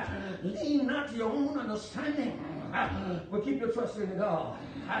 Lean not to your own understanding, but keep your trust in God.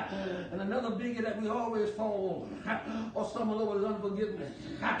 And another biggie that we always fall or stumble over is unforgiveness.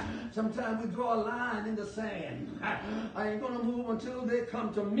 Sometimes we draw a line in the sand. I ain't going to move until they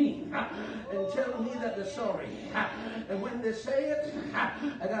come to me and tell me that they're sorry. And when they say it,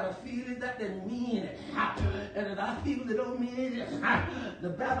 I got a feeling that they mean it. And if I feel they don't mean it, the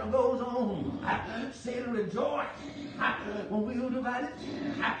battle goes on. Satan rejoice when we were divided.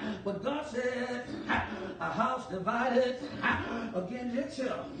 But God said, a house divided against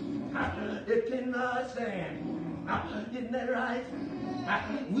itself, it cannot stand. Isn't that right?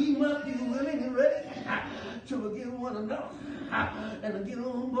 We must be willing and ready to forgive one another and to get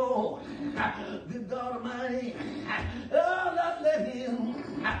on board. Good God Almighty, oh, let's let him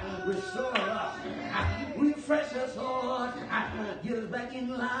restore us, refresh us, Lord, get us back in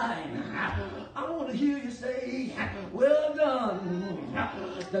line. I want to hear you say, well done,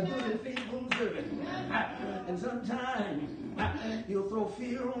 the good and faithful servant. And sometimes he'll throw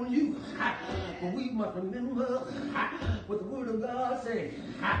fear on you, but we must remember what the Word of God says.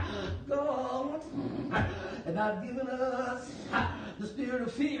 God has not given us the spirit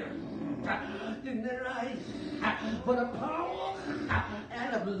of fear. Isn't that right? But of power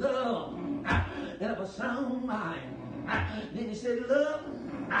and of love and of a sound mind. Then he said, love,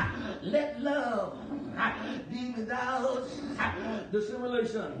 let love be without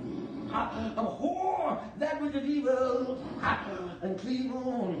dissimulation. Abhor that which is evil and cleave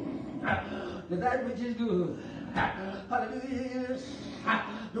on to that which is good. Hallelujah.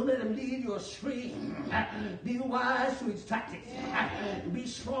 Don't let him lead you astray. Be wise to his tactics. Be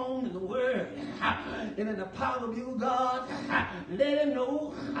strong in the word and in the power of your God. Let him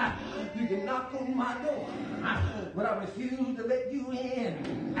know you can knock on my door, but I refuse to let you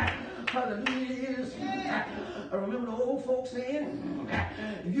in. Hallelujah. I remember the old folks saying,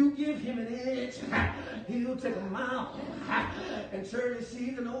 if you give him an inch, he'll take a mile. And Shirley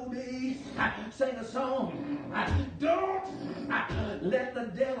Seed in the old days sang a song, don't let the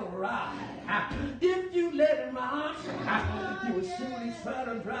devil ride. If you let him ride, he will surely try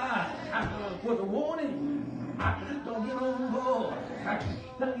to drive. Was a warning, don't get on board.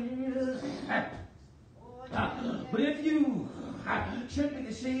 But if you should be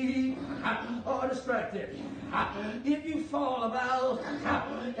deceived or distracted, if you fall about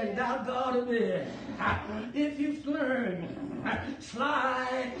and doubt God a bit, if you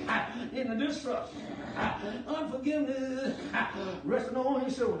slide in the distrust, unforgiveness resting on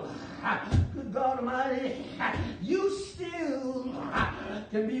your shoulder, good God Almighty, you still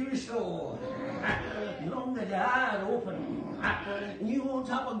can be restored. As long as your eyes are open and you on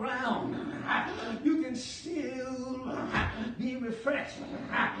top of ground, you can still be refreshed.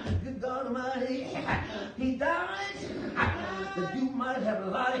 Good God Almighty, he died that you might have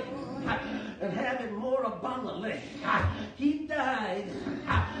life and have it more abundantly. He died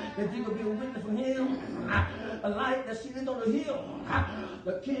that you could be a witness for him, a light that sitteth on the hill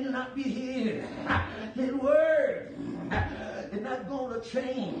that cannot be hid. His word is not going to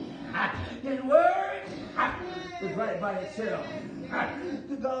change. His word is right by itself.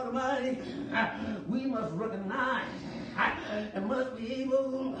 Good God Almighty, we must recognize and must be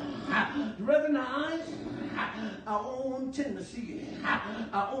able to recognize our own tendency,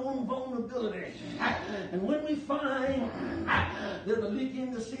 our own vulnerability. And when we find there's a leak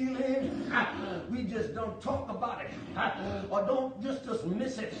in the ceiling, we just don't talk about it or don't just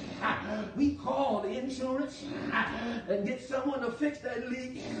dismiss it. We call the insurance and get someone to fix that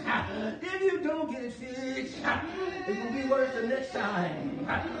leak. If you don't get it fixed, it will be worse the next time.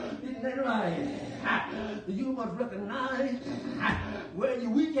 Isn't that right? You must recognize where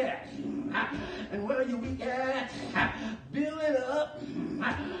you're weak at, and where you're weak at, build it up,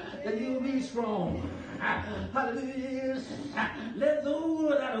 that you'll be strong. Hallelujah. Let those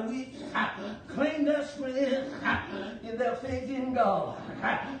that are weak claim their strength in their faith in God.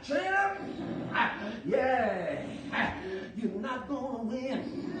 Train up. Yeah. You're not going to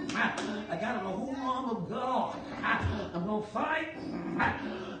win. I got on the whole arm of God. I'm going to fight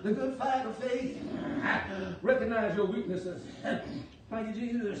the good fight of faith. Recognize your weaknesses. Thank you,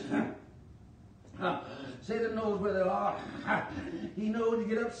 Jesus. Satan knows where they are. He knows you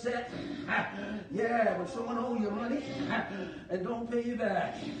get upset. Yeah, when someone owes you money and don't pay you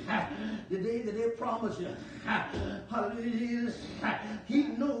back. The day that they promise you. Hallelujah. He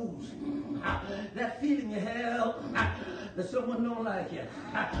knows that feeling you have that someone don't like you.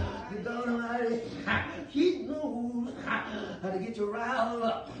 The God Almighty, He knows how to get you riled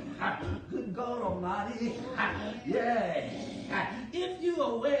up. Good God Almighty. Yeah. If you're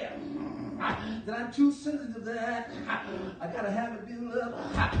aware that I'm too sensitive to that, I gotta have it built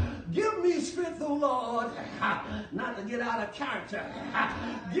up. Give me strength, oh Lord, not to get out of character.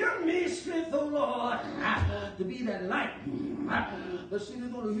 Give me strength, oh Lord, to be that light. The city is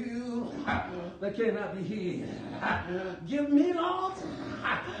going to heal that cannot be hid. Give me, Lord,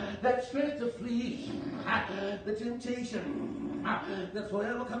 that strength to flee the temptation that's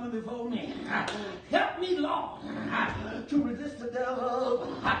forever coming before me. Help me, Lord, to resist the devil,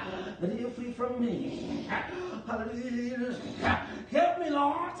 that he'll flee from me. Hallelujah. Help me,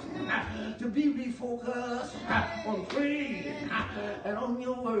 Lord, to be refocused on praise and on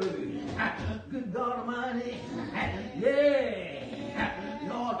your word. Good God Almighty. Yeah.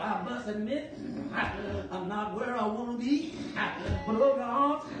 Lord, I must admit, I'm not where I want to be. But, oh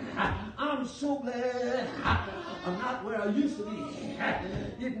God, I'm so glad I'm not where I used to be.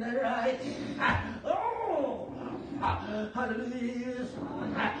 Isn't that right? Oh, hallelujah.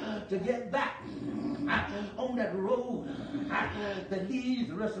 To get back on that road that leads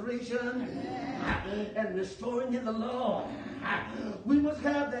to restoration and restoring in the Lord. We must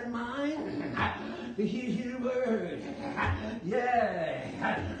have that mind to hear His word. Yeah.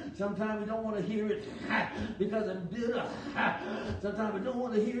 Sometimes we don't want to hear it because I'm bitter. Sometimes we don't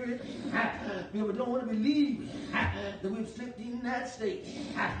want to hear it because we don't want to believe that we've slipped in that state.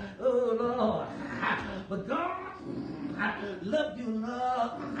 Oh Lord. But God loved you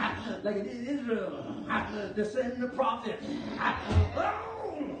enough, like it did Israel, to send the prophet.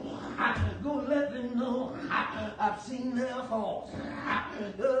 Go let them know I've seen their faults.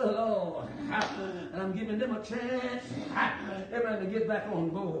 Oh Lord. And I'm giving them a chance, everybody, to get back on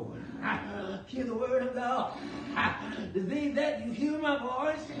board. Hear the word of God. The day that you hear my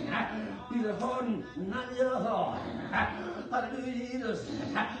voice, He's a hardened, not your heart. Hallelujah, Jesus.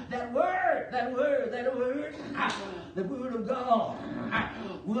 That word, the word of God.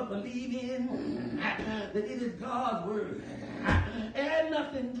 We'll believe in that it is God's word. Add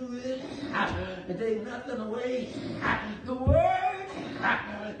nothing to it, and take nothing away. The word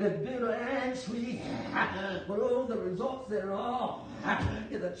is bitter and sweet, but oh, the results thereof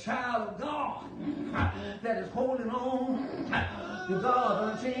is a child of God that is holding on to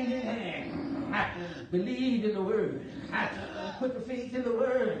God's unchanging hand. Believe in the word. Put your faith in the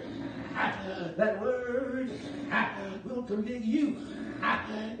word. That word will convict you.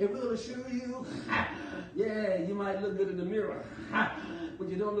 It will assure you. Yeah, you might look good in the mirror, but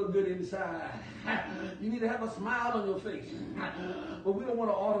you don't look good inside. You need to have a smile on your face. But we don't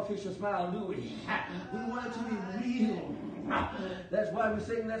want an artificial smile, do we? We want it to be real. That's why we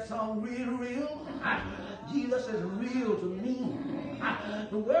sing that song, Real, Real. Jesus is real to me.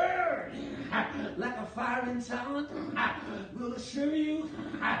 The word, like a fire in talent, will assure you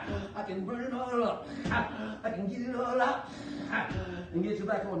I can burn it all up. I can get it all out and get you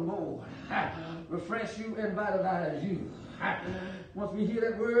back on board. Refresh you and vitalize you. Once we hear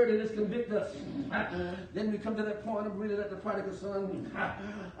that word and it's convict us, then we come to that point of reading that the prodigal son,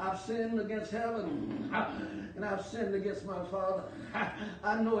 I've sinned against heaven and I've sinned against my father.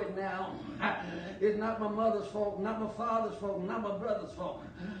 I know it now. It's not my mother's fault, not my father's fault, not my brother's fault,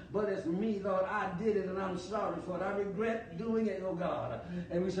 but it's me, Lord. I did it and I'm sorry for it. I regret doing it, oh God.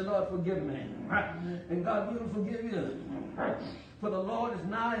 And we say, Lord, forgive me. And God will forgive you. For the Lord is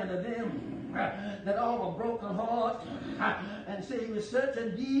nigh unto them that all are broken heart, and say, search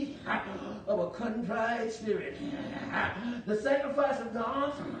and be of a contrite spirit. The sacrifice of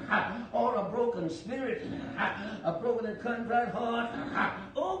God, or a broken spirit, a broken and contrite heart.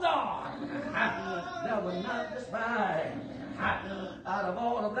 Oh God, thou wilt not despise. Out of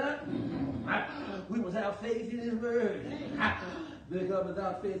all of that, we must have faith in His word. Because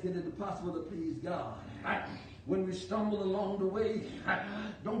without faith it is impossible to please God. When we stumble along the way,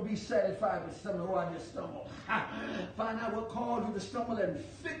 don't be satisfied with something. Oh, I just stumbled. Find out what caused you to stumble and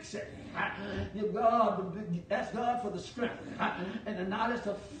fix it. Ask God for the strength and the knowledge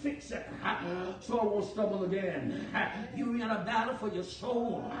to fix it, so I won't stumble again. You're in a battle for your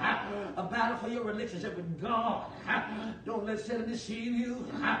soul, a battle for your relationship with God. Don't let Satan deceive you,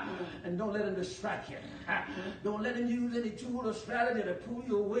 and don't let him distract you. Don't let him use any tool or strategy to pull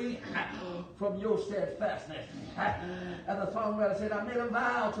you away from your steadfastness. And the songwriter said, I made a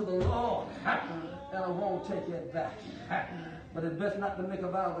vow to the Lord, and I won't take it back. But it's best not to make a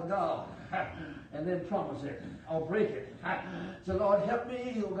vow to God and then promise it or break it. So Lord, help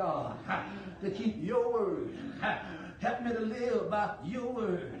me, oh God, to keep your word. Help me to live by your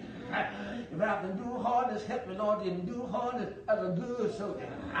word. If I have to do hardness, help me, Lord, to do hardness as a good soldier.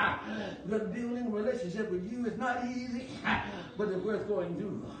 Because building a relationship with you is not easy, but it's worth going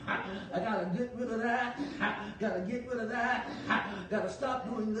through. I got to get rid of that. Got to get rid of that. Got to stop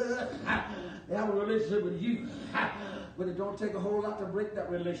doing that. And have a relationship with you. But it don't take a whole lot to break that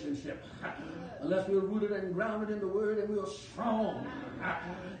relationship. Unless we're rooted and grounded in the word and we're strong.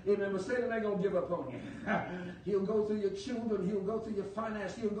 Amen. But Satan ain't going to give up on you. He'll go through your children. He'll go through your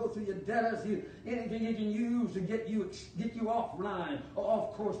finance. He'll go through your debtors. Anything he can use to get you offline or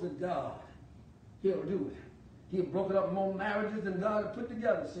off course with God. He'll do it. He'll broken up more marriages than God had put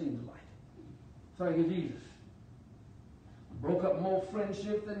together, seems like. Thank you, Jesus. Broke up more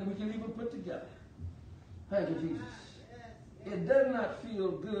friendships than we can even put together. Thank you, Jesus. It does not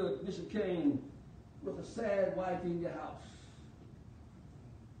feel good, Bishop Kane, with a sad wife in your house.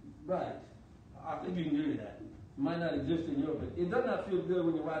 Right. I think you can do that. It might not exist in yours, but it does not feel good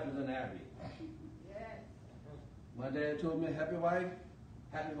when your wife is unhappy. Yes. My dad told me, happy wife,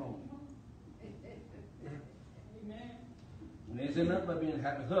 happy home. Amen. And they say nothing about being a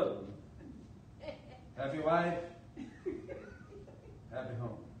happy husband. Happy wife, happy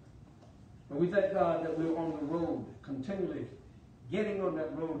home. But we thank God that we're on the road, continually getting on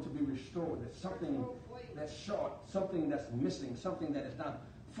that road to be restored. There's something that's short, something that's missing, something that is not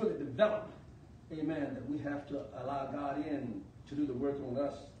fully developed. Amen. That we have to allow God in to do the work on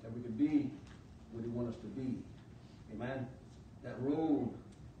us, that we can be what he wants us to be. Amen. That road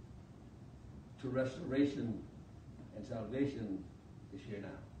to restoration and salvation is here now.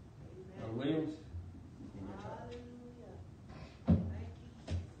 Brother Williams, in your charge. Hallelujah. Thank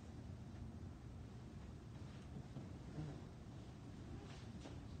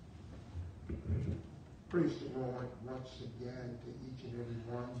you. Praise the Lord once again to each and every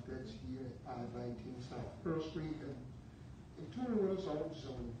one that's here at 519 South Pearl Street and tuning with us on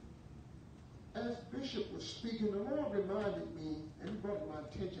Zoom. As Bishop was speaking, the Lord reminded me, and he brought to my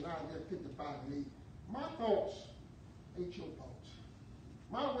attention, Isaiah 55:8, my thoughts ain't your thoughts.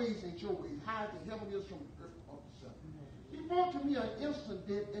 My ways ain't your ways. High as the heaven is from the earth above the sun. He brought to me an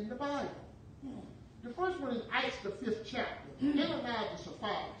incident in the Bible. The first one is Acts, the 5th chapter. Ananias and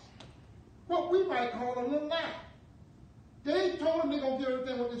Sapphira. What we might call a little lie. They told them they're going to give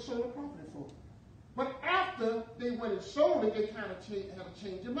everything what they sold the property for. But after they went and sold it, they kind of had a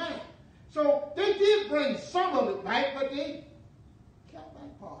change of mind. So they did bring some of it back, but they kept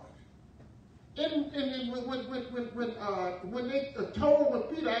back part of it. And when they told, when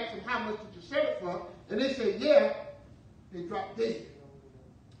Peter asked them, how much did you sell it for? And they said, yeah, they dropped dead.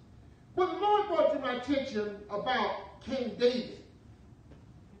 But the Lord brought to my attention about King David.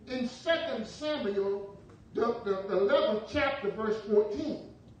 In 2 Samuel, the 11th chapter, verse 14,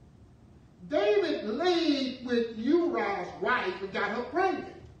 David laid with Uriah's wife and got her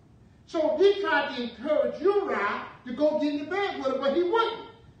pregnant. So he tried to encourage Uriah to go get in the bed with her, but he wouldn't.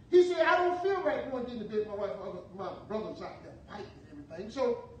 He said, I don't feel right going to get in the bed with my wife. My brother's out there fighting and everything.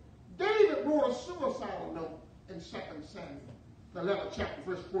 So David wrote a suicidal note in 2 Samuel, the 11th chapter,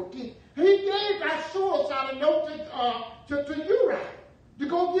 verse 14. And he gave that suicidal note to Uriah to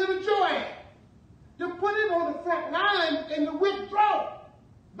go get a Joab, to put him on the front line and to withdraw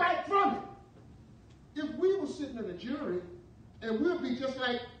back from him. If we were sitting in a jury, and we'll be just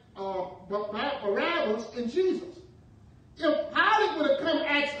like Barabbas and Jesus. If Pilate would have come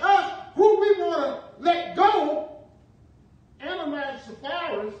ask us who we want to let go, Ananias and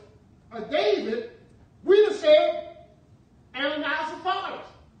Sapphira, or David, we'd have said Ananias and Sapphira.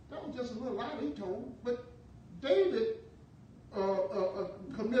 That was just a little lie he told. But David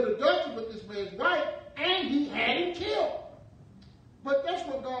committed adultery with this man's wife, and he had him killed. But that's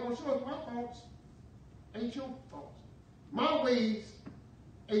what God was showing. My thoughts ain't your thoughts. My ways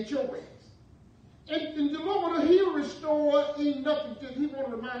ain't your ways. And the Lord, when he restored, ain't nothing. He want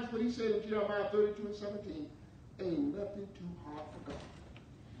to remind us what he said in Jeremiah 32:17. Ain't nothing too hard for God.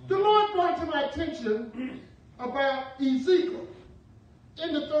 The Lord brought to my attention about Ezekiel.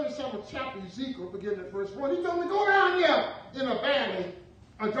 In the 37th chapter, Ezekiel, beginning at verse 1, he told me, go down there in a valley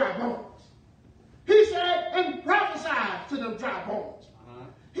of dry bones. He said, and prophesy to them dry bones.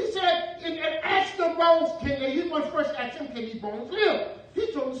 He said, and ask the bones, can they, he was first asked him, can these bones live?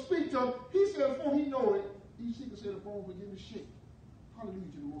 He told him to speak to him. He said, before he know it, Ezekiel said the bones begin to shake. Hallelujah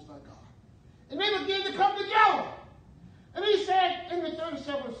to the Most High God. And they began to come together. And he said in the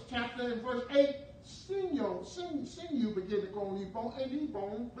 37th chapter, in verse 8, sinew began to go on these bones, and these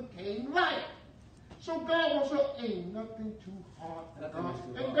bones became life. So God wants to, ain't nothing too hard for God.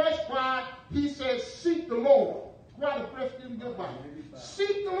 And that's why he says, seek the Lord. While the breath is in your body.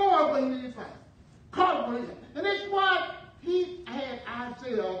 Seek the Lord when you find. Call him. And that's why he had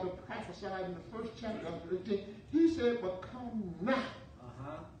Isaiah the prophesied in the first chapter of 13. He said, but come now.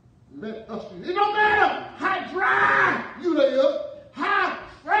 Let us be. It don't matter how dry you live, how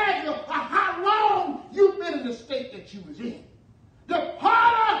fragile, or how long you've been in the state that you was in. The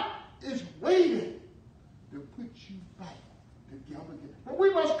potter is waiting to put you back together again. But we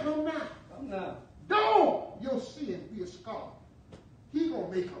must come now. Come now. Though your sin be a scar, he gonna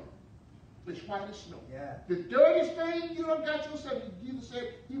make them as white as snow. Yeah. The dirtiest thing you done got yourself, Jesus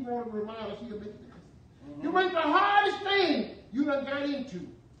said he wanted to remind us he'll make it clean. You make the hardest thing you done got into.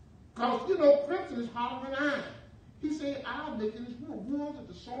 Because, you know, crimson is harder than iron. He said, I'll make it as wool. Wool is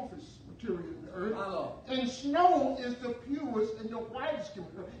the softest material in the earth. And snow is the purest and the whitest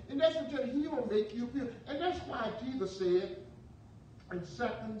chemical. And that's what he will make you pure. And that's why Jesus said in 2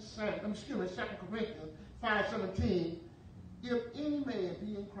 Corinthians 5:17, if any man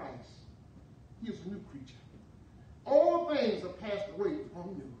be in Christ, he is a new creature. All things are passed away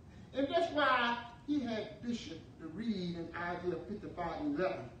from new. And that's why he had Bishop to read in Isaiah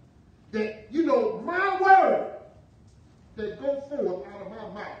 55:11. That, you know, my word that go forth out of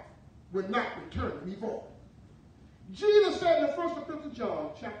my mouth will not return to me void. Jesus said in the first epistle of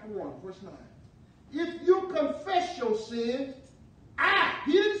John, chapter 1, verse 9, if you confess your sins,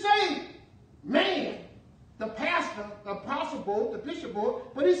 he didn't say man, the pastor, the apostle, the bishop,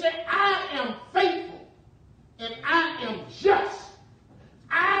 but he said, I am faithful and I am just.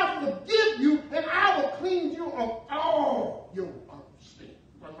 I forgive you and I will cleanse you of all your sin,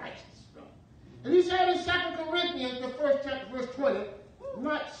 unrighteousness. And he said in 2 Corinthians, the first chapter, verse 20,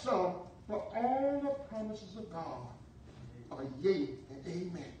 not some, but all the promises of God are yea and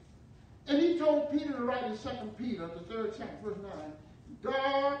amen. And he told Peter to write in 2 Peter, the 3rd chapter, verse 9,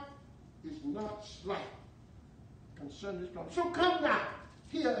 God is not slack concerning this promise. So come now,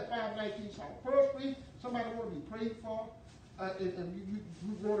 here at 519 South. Firstly, somebody want to be prayed for, and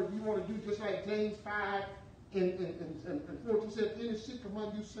you want to do just like James 5 and 14 said, any sick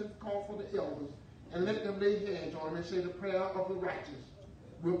among you, send call for the elders, and let them lay hands on them and say the prayer of the righteous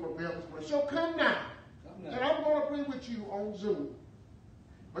will prevail this way. So come now. And I'm going to pray with you on Zoom.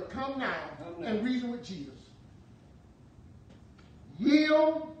 But come now and reason with Jesus.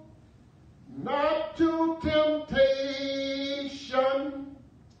 Yield not to temptation,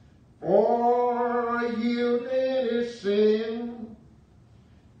 or yielding is sin.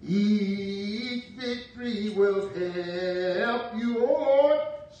 Each victory will help you, O Lord,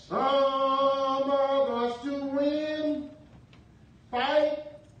 some of us to win. Fight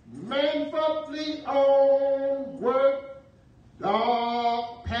manfully on work,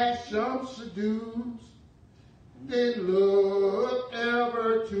 dark passion seduce. Then look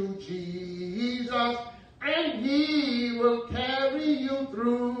ever to Jesus, and he will carry you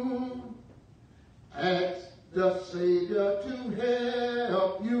through. Ask the Savior to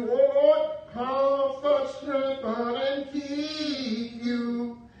help you, O Lord, comfort, strengthen, and keep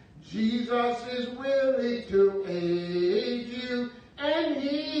you. Jesus is willing to aid you, and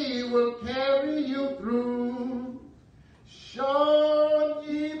he will carry you through. Shun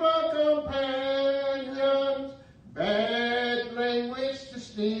evil companions, bad language to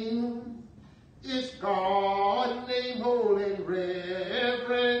sting. Is God's name hold in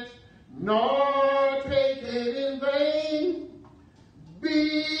reverence, nor take it in vain.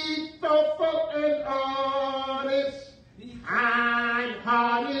 Be thoughtful and honest,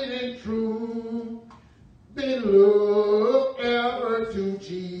 kind-hearted and true. Then look ever to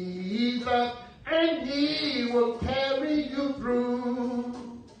Jesus, and he will carry you through.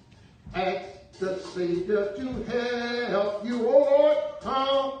 Ask the Savior to help you, O Lord,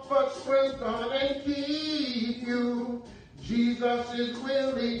 comfort, strengthen, and keep you. Jesus is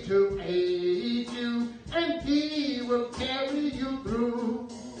willing to aid you, and he will carry you through.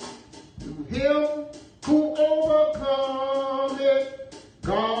 To him who overcometh,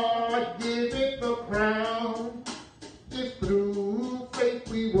 God giveth the crown. If through faith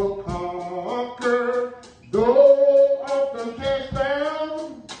we will conquer, though often cast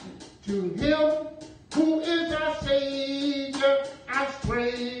down. To him who is our Savior, our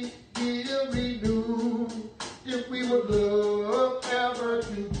strength will renew. If we would look ever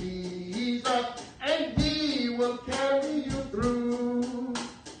to Jesus, and he will carry you through.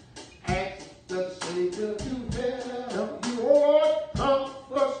 Ask the Savior to help you, Lord,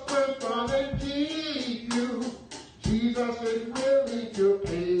 comfort, strengthen, and keep you. Jesus is willing to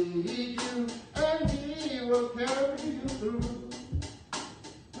aid you, and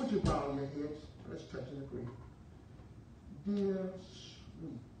would you bow your heads? Let's touch and agree. Dear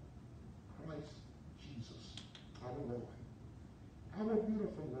sweet Christ Jesus, our Lord, our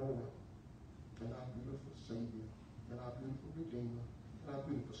beautiful Lord, and our beautiful Savior, and our beautiful Redeemer, and our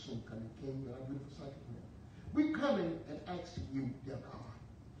beautiful soon coming King, and our beautiful Sacrifice. We coming and asking you, dear God,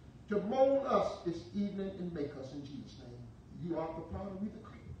 to mold us this evening and make us in Jesus' name. You are the power, we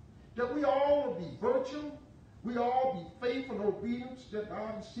decree. That we all will be virtual, we all be faithful and obedience, that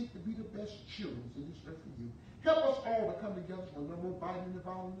God and seek to be the best children in this earth for you. Help us all to come together for no more biting and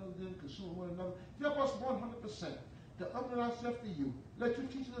devouring one another, consuming one another. Help us 100% to open ourselves to you. Let you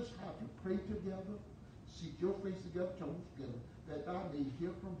teach us how to pray together, seek your face together, turn together, that thou may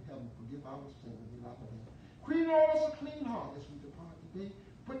hear from heaven, forgive our sins, and heal our land. Create all us a clean heart as we depart today.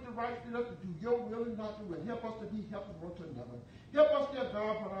 Put the right spirit up to do your will and not your will. Help us to be helpful one to another. Help us, dear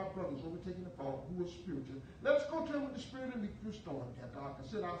God, for our brothers overtaking the fault who are spiritual. Let us go to them with the spirit and be restored, dear God.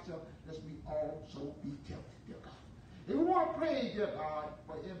 Consider ourselves as we also be tempted, dear God. And we want to pray, dear God,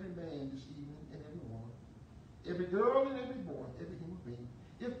 for every man this evening and every woman, every girl and every boy, every human being.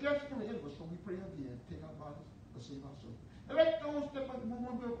 If death's going to end us, when we pray again, take our bodies or save our souls. And let those that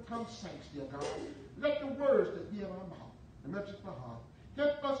will become saints, dear God, let the words that be in our mouth, the message of our heart,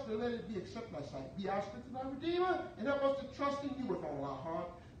 help us to let it be accepted by sight. Be our strength and our Redeemer, and help us to trust in you with all our heart.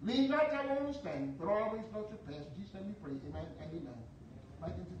 Lean not to our own understanding, but always know your plans. In Jesus' name we pray. Amen and amen.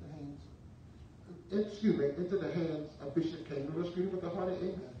 Right into the hands of Bishop King. Let's greet him with a hearty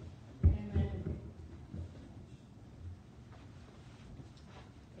amen. Amen.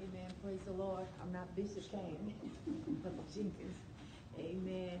 Amen. Praise the Lord. I'm not Bishop Kane, but Jenkins.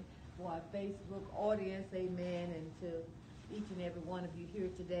 Amen. For our Facebook audience, amen, and to each and every one of you here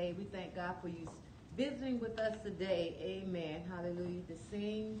today, we thank God for you visiting with us today. Amen. Hallelujah. To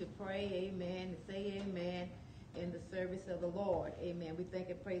sing, to pray, amen, to say amen in the service of the Lord. Amen. We thank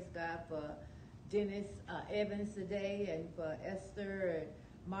and praise God for Dennis Evans today, and for Esther and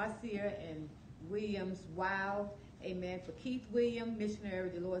Marcia and Williams Wild. Amen. For Keith Williams, Missionary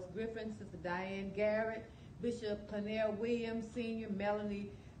Dolores Griffin, Sister Diane Garrett, Bishop Connell Williams Sr.,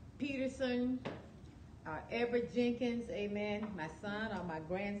 Melanie Peterson, Everett Jenkins, amen, my son or my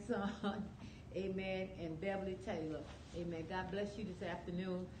grandson, amen, and Beverly Taylor. Amen. God bless you this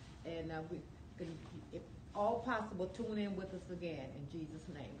afternoon, and we can, if all possible, tune in with us again in Jesus'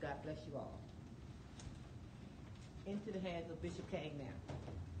 name. God bless you all. Into the hands of Bishop King now.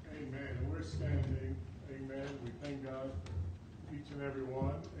 Amen. And we're standing. Amen. We thank God for each and every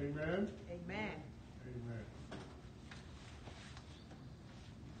one. Amen. Amen. Amen.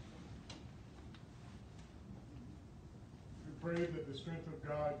 We pray that the strength of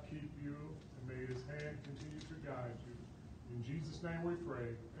God keep you, and may his hand continue to guide you. In Jesus' name we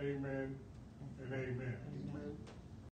pray. Amen and amen. Amen.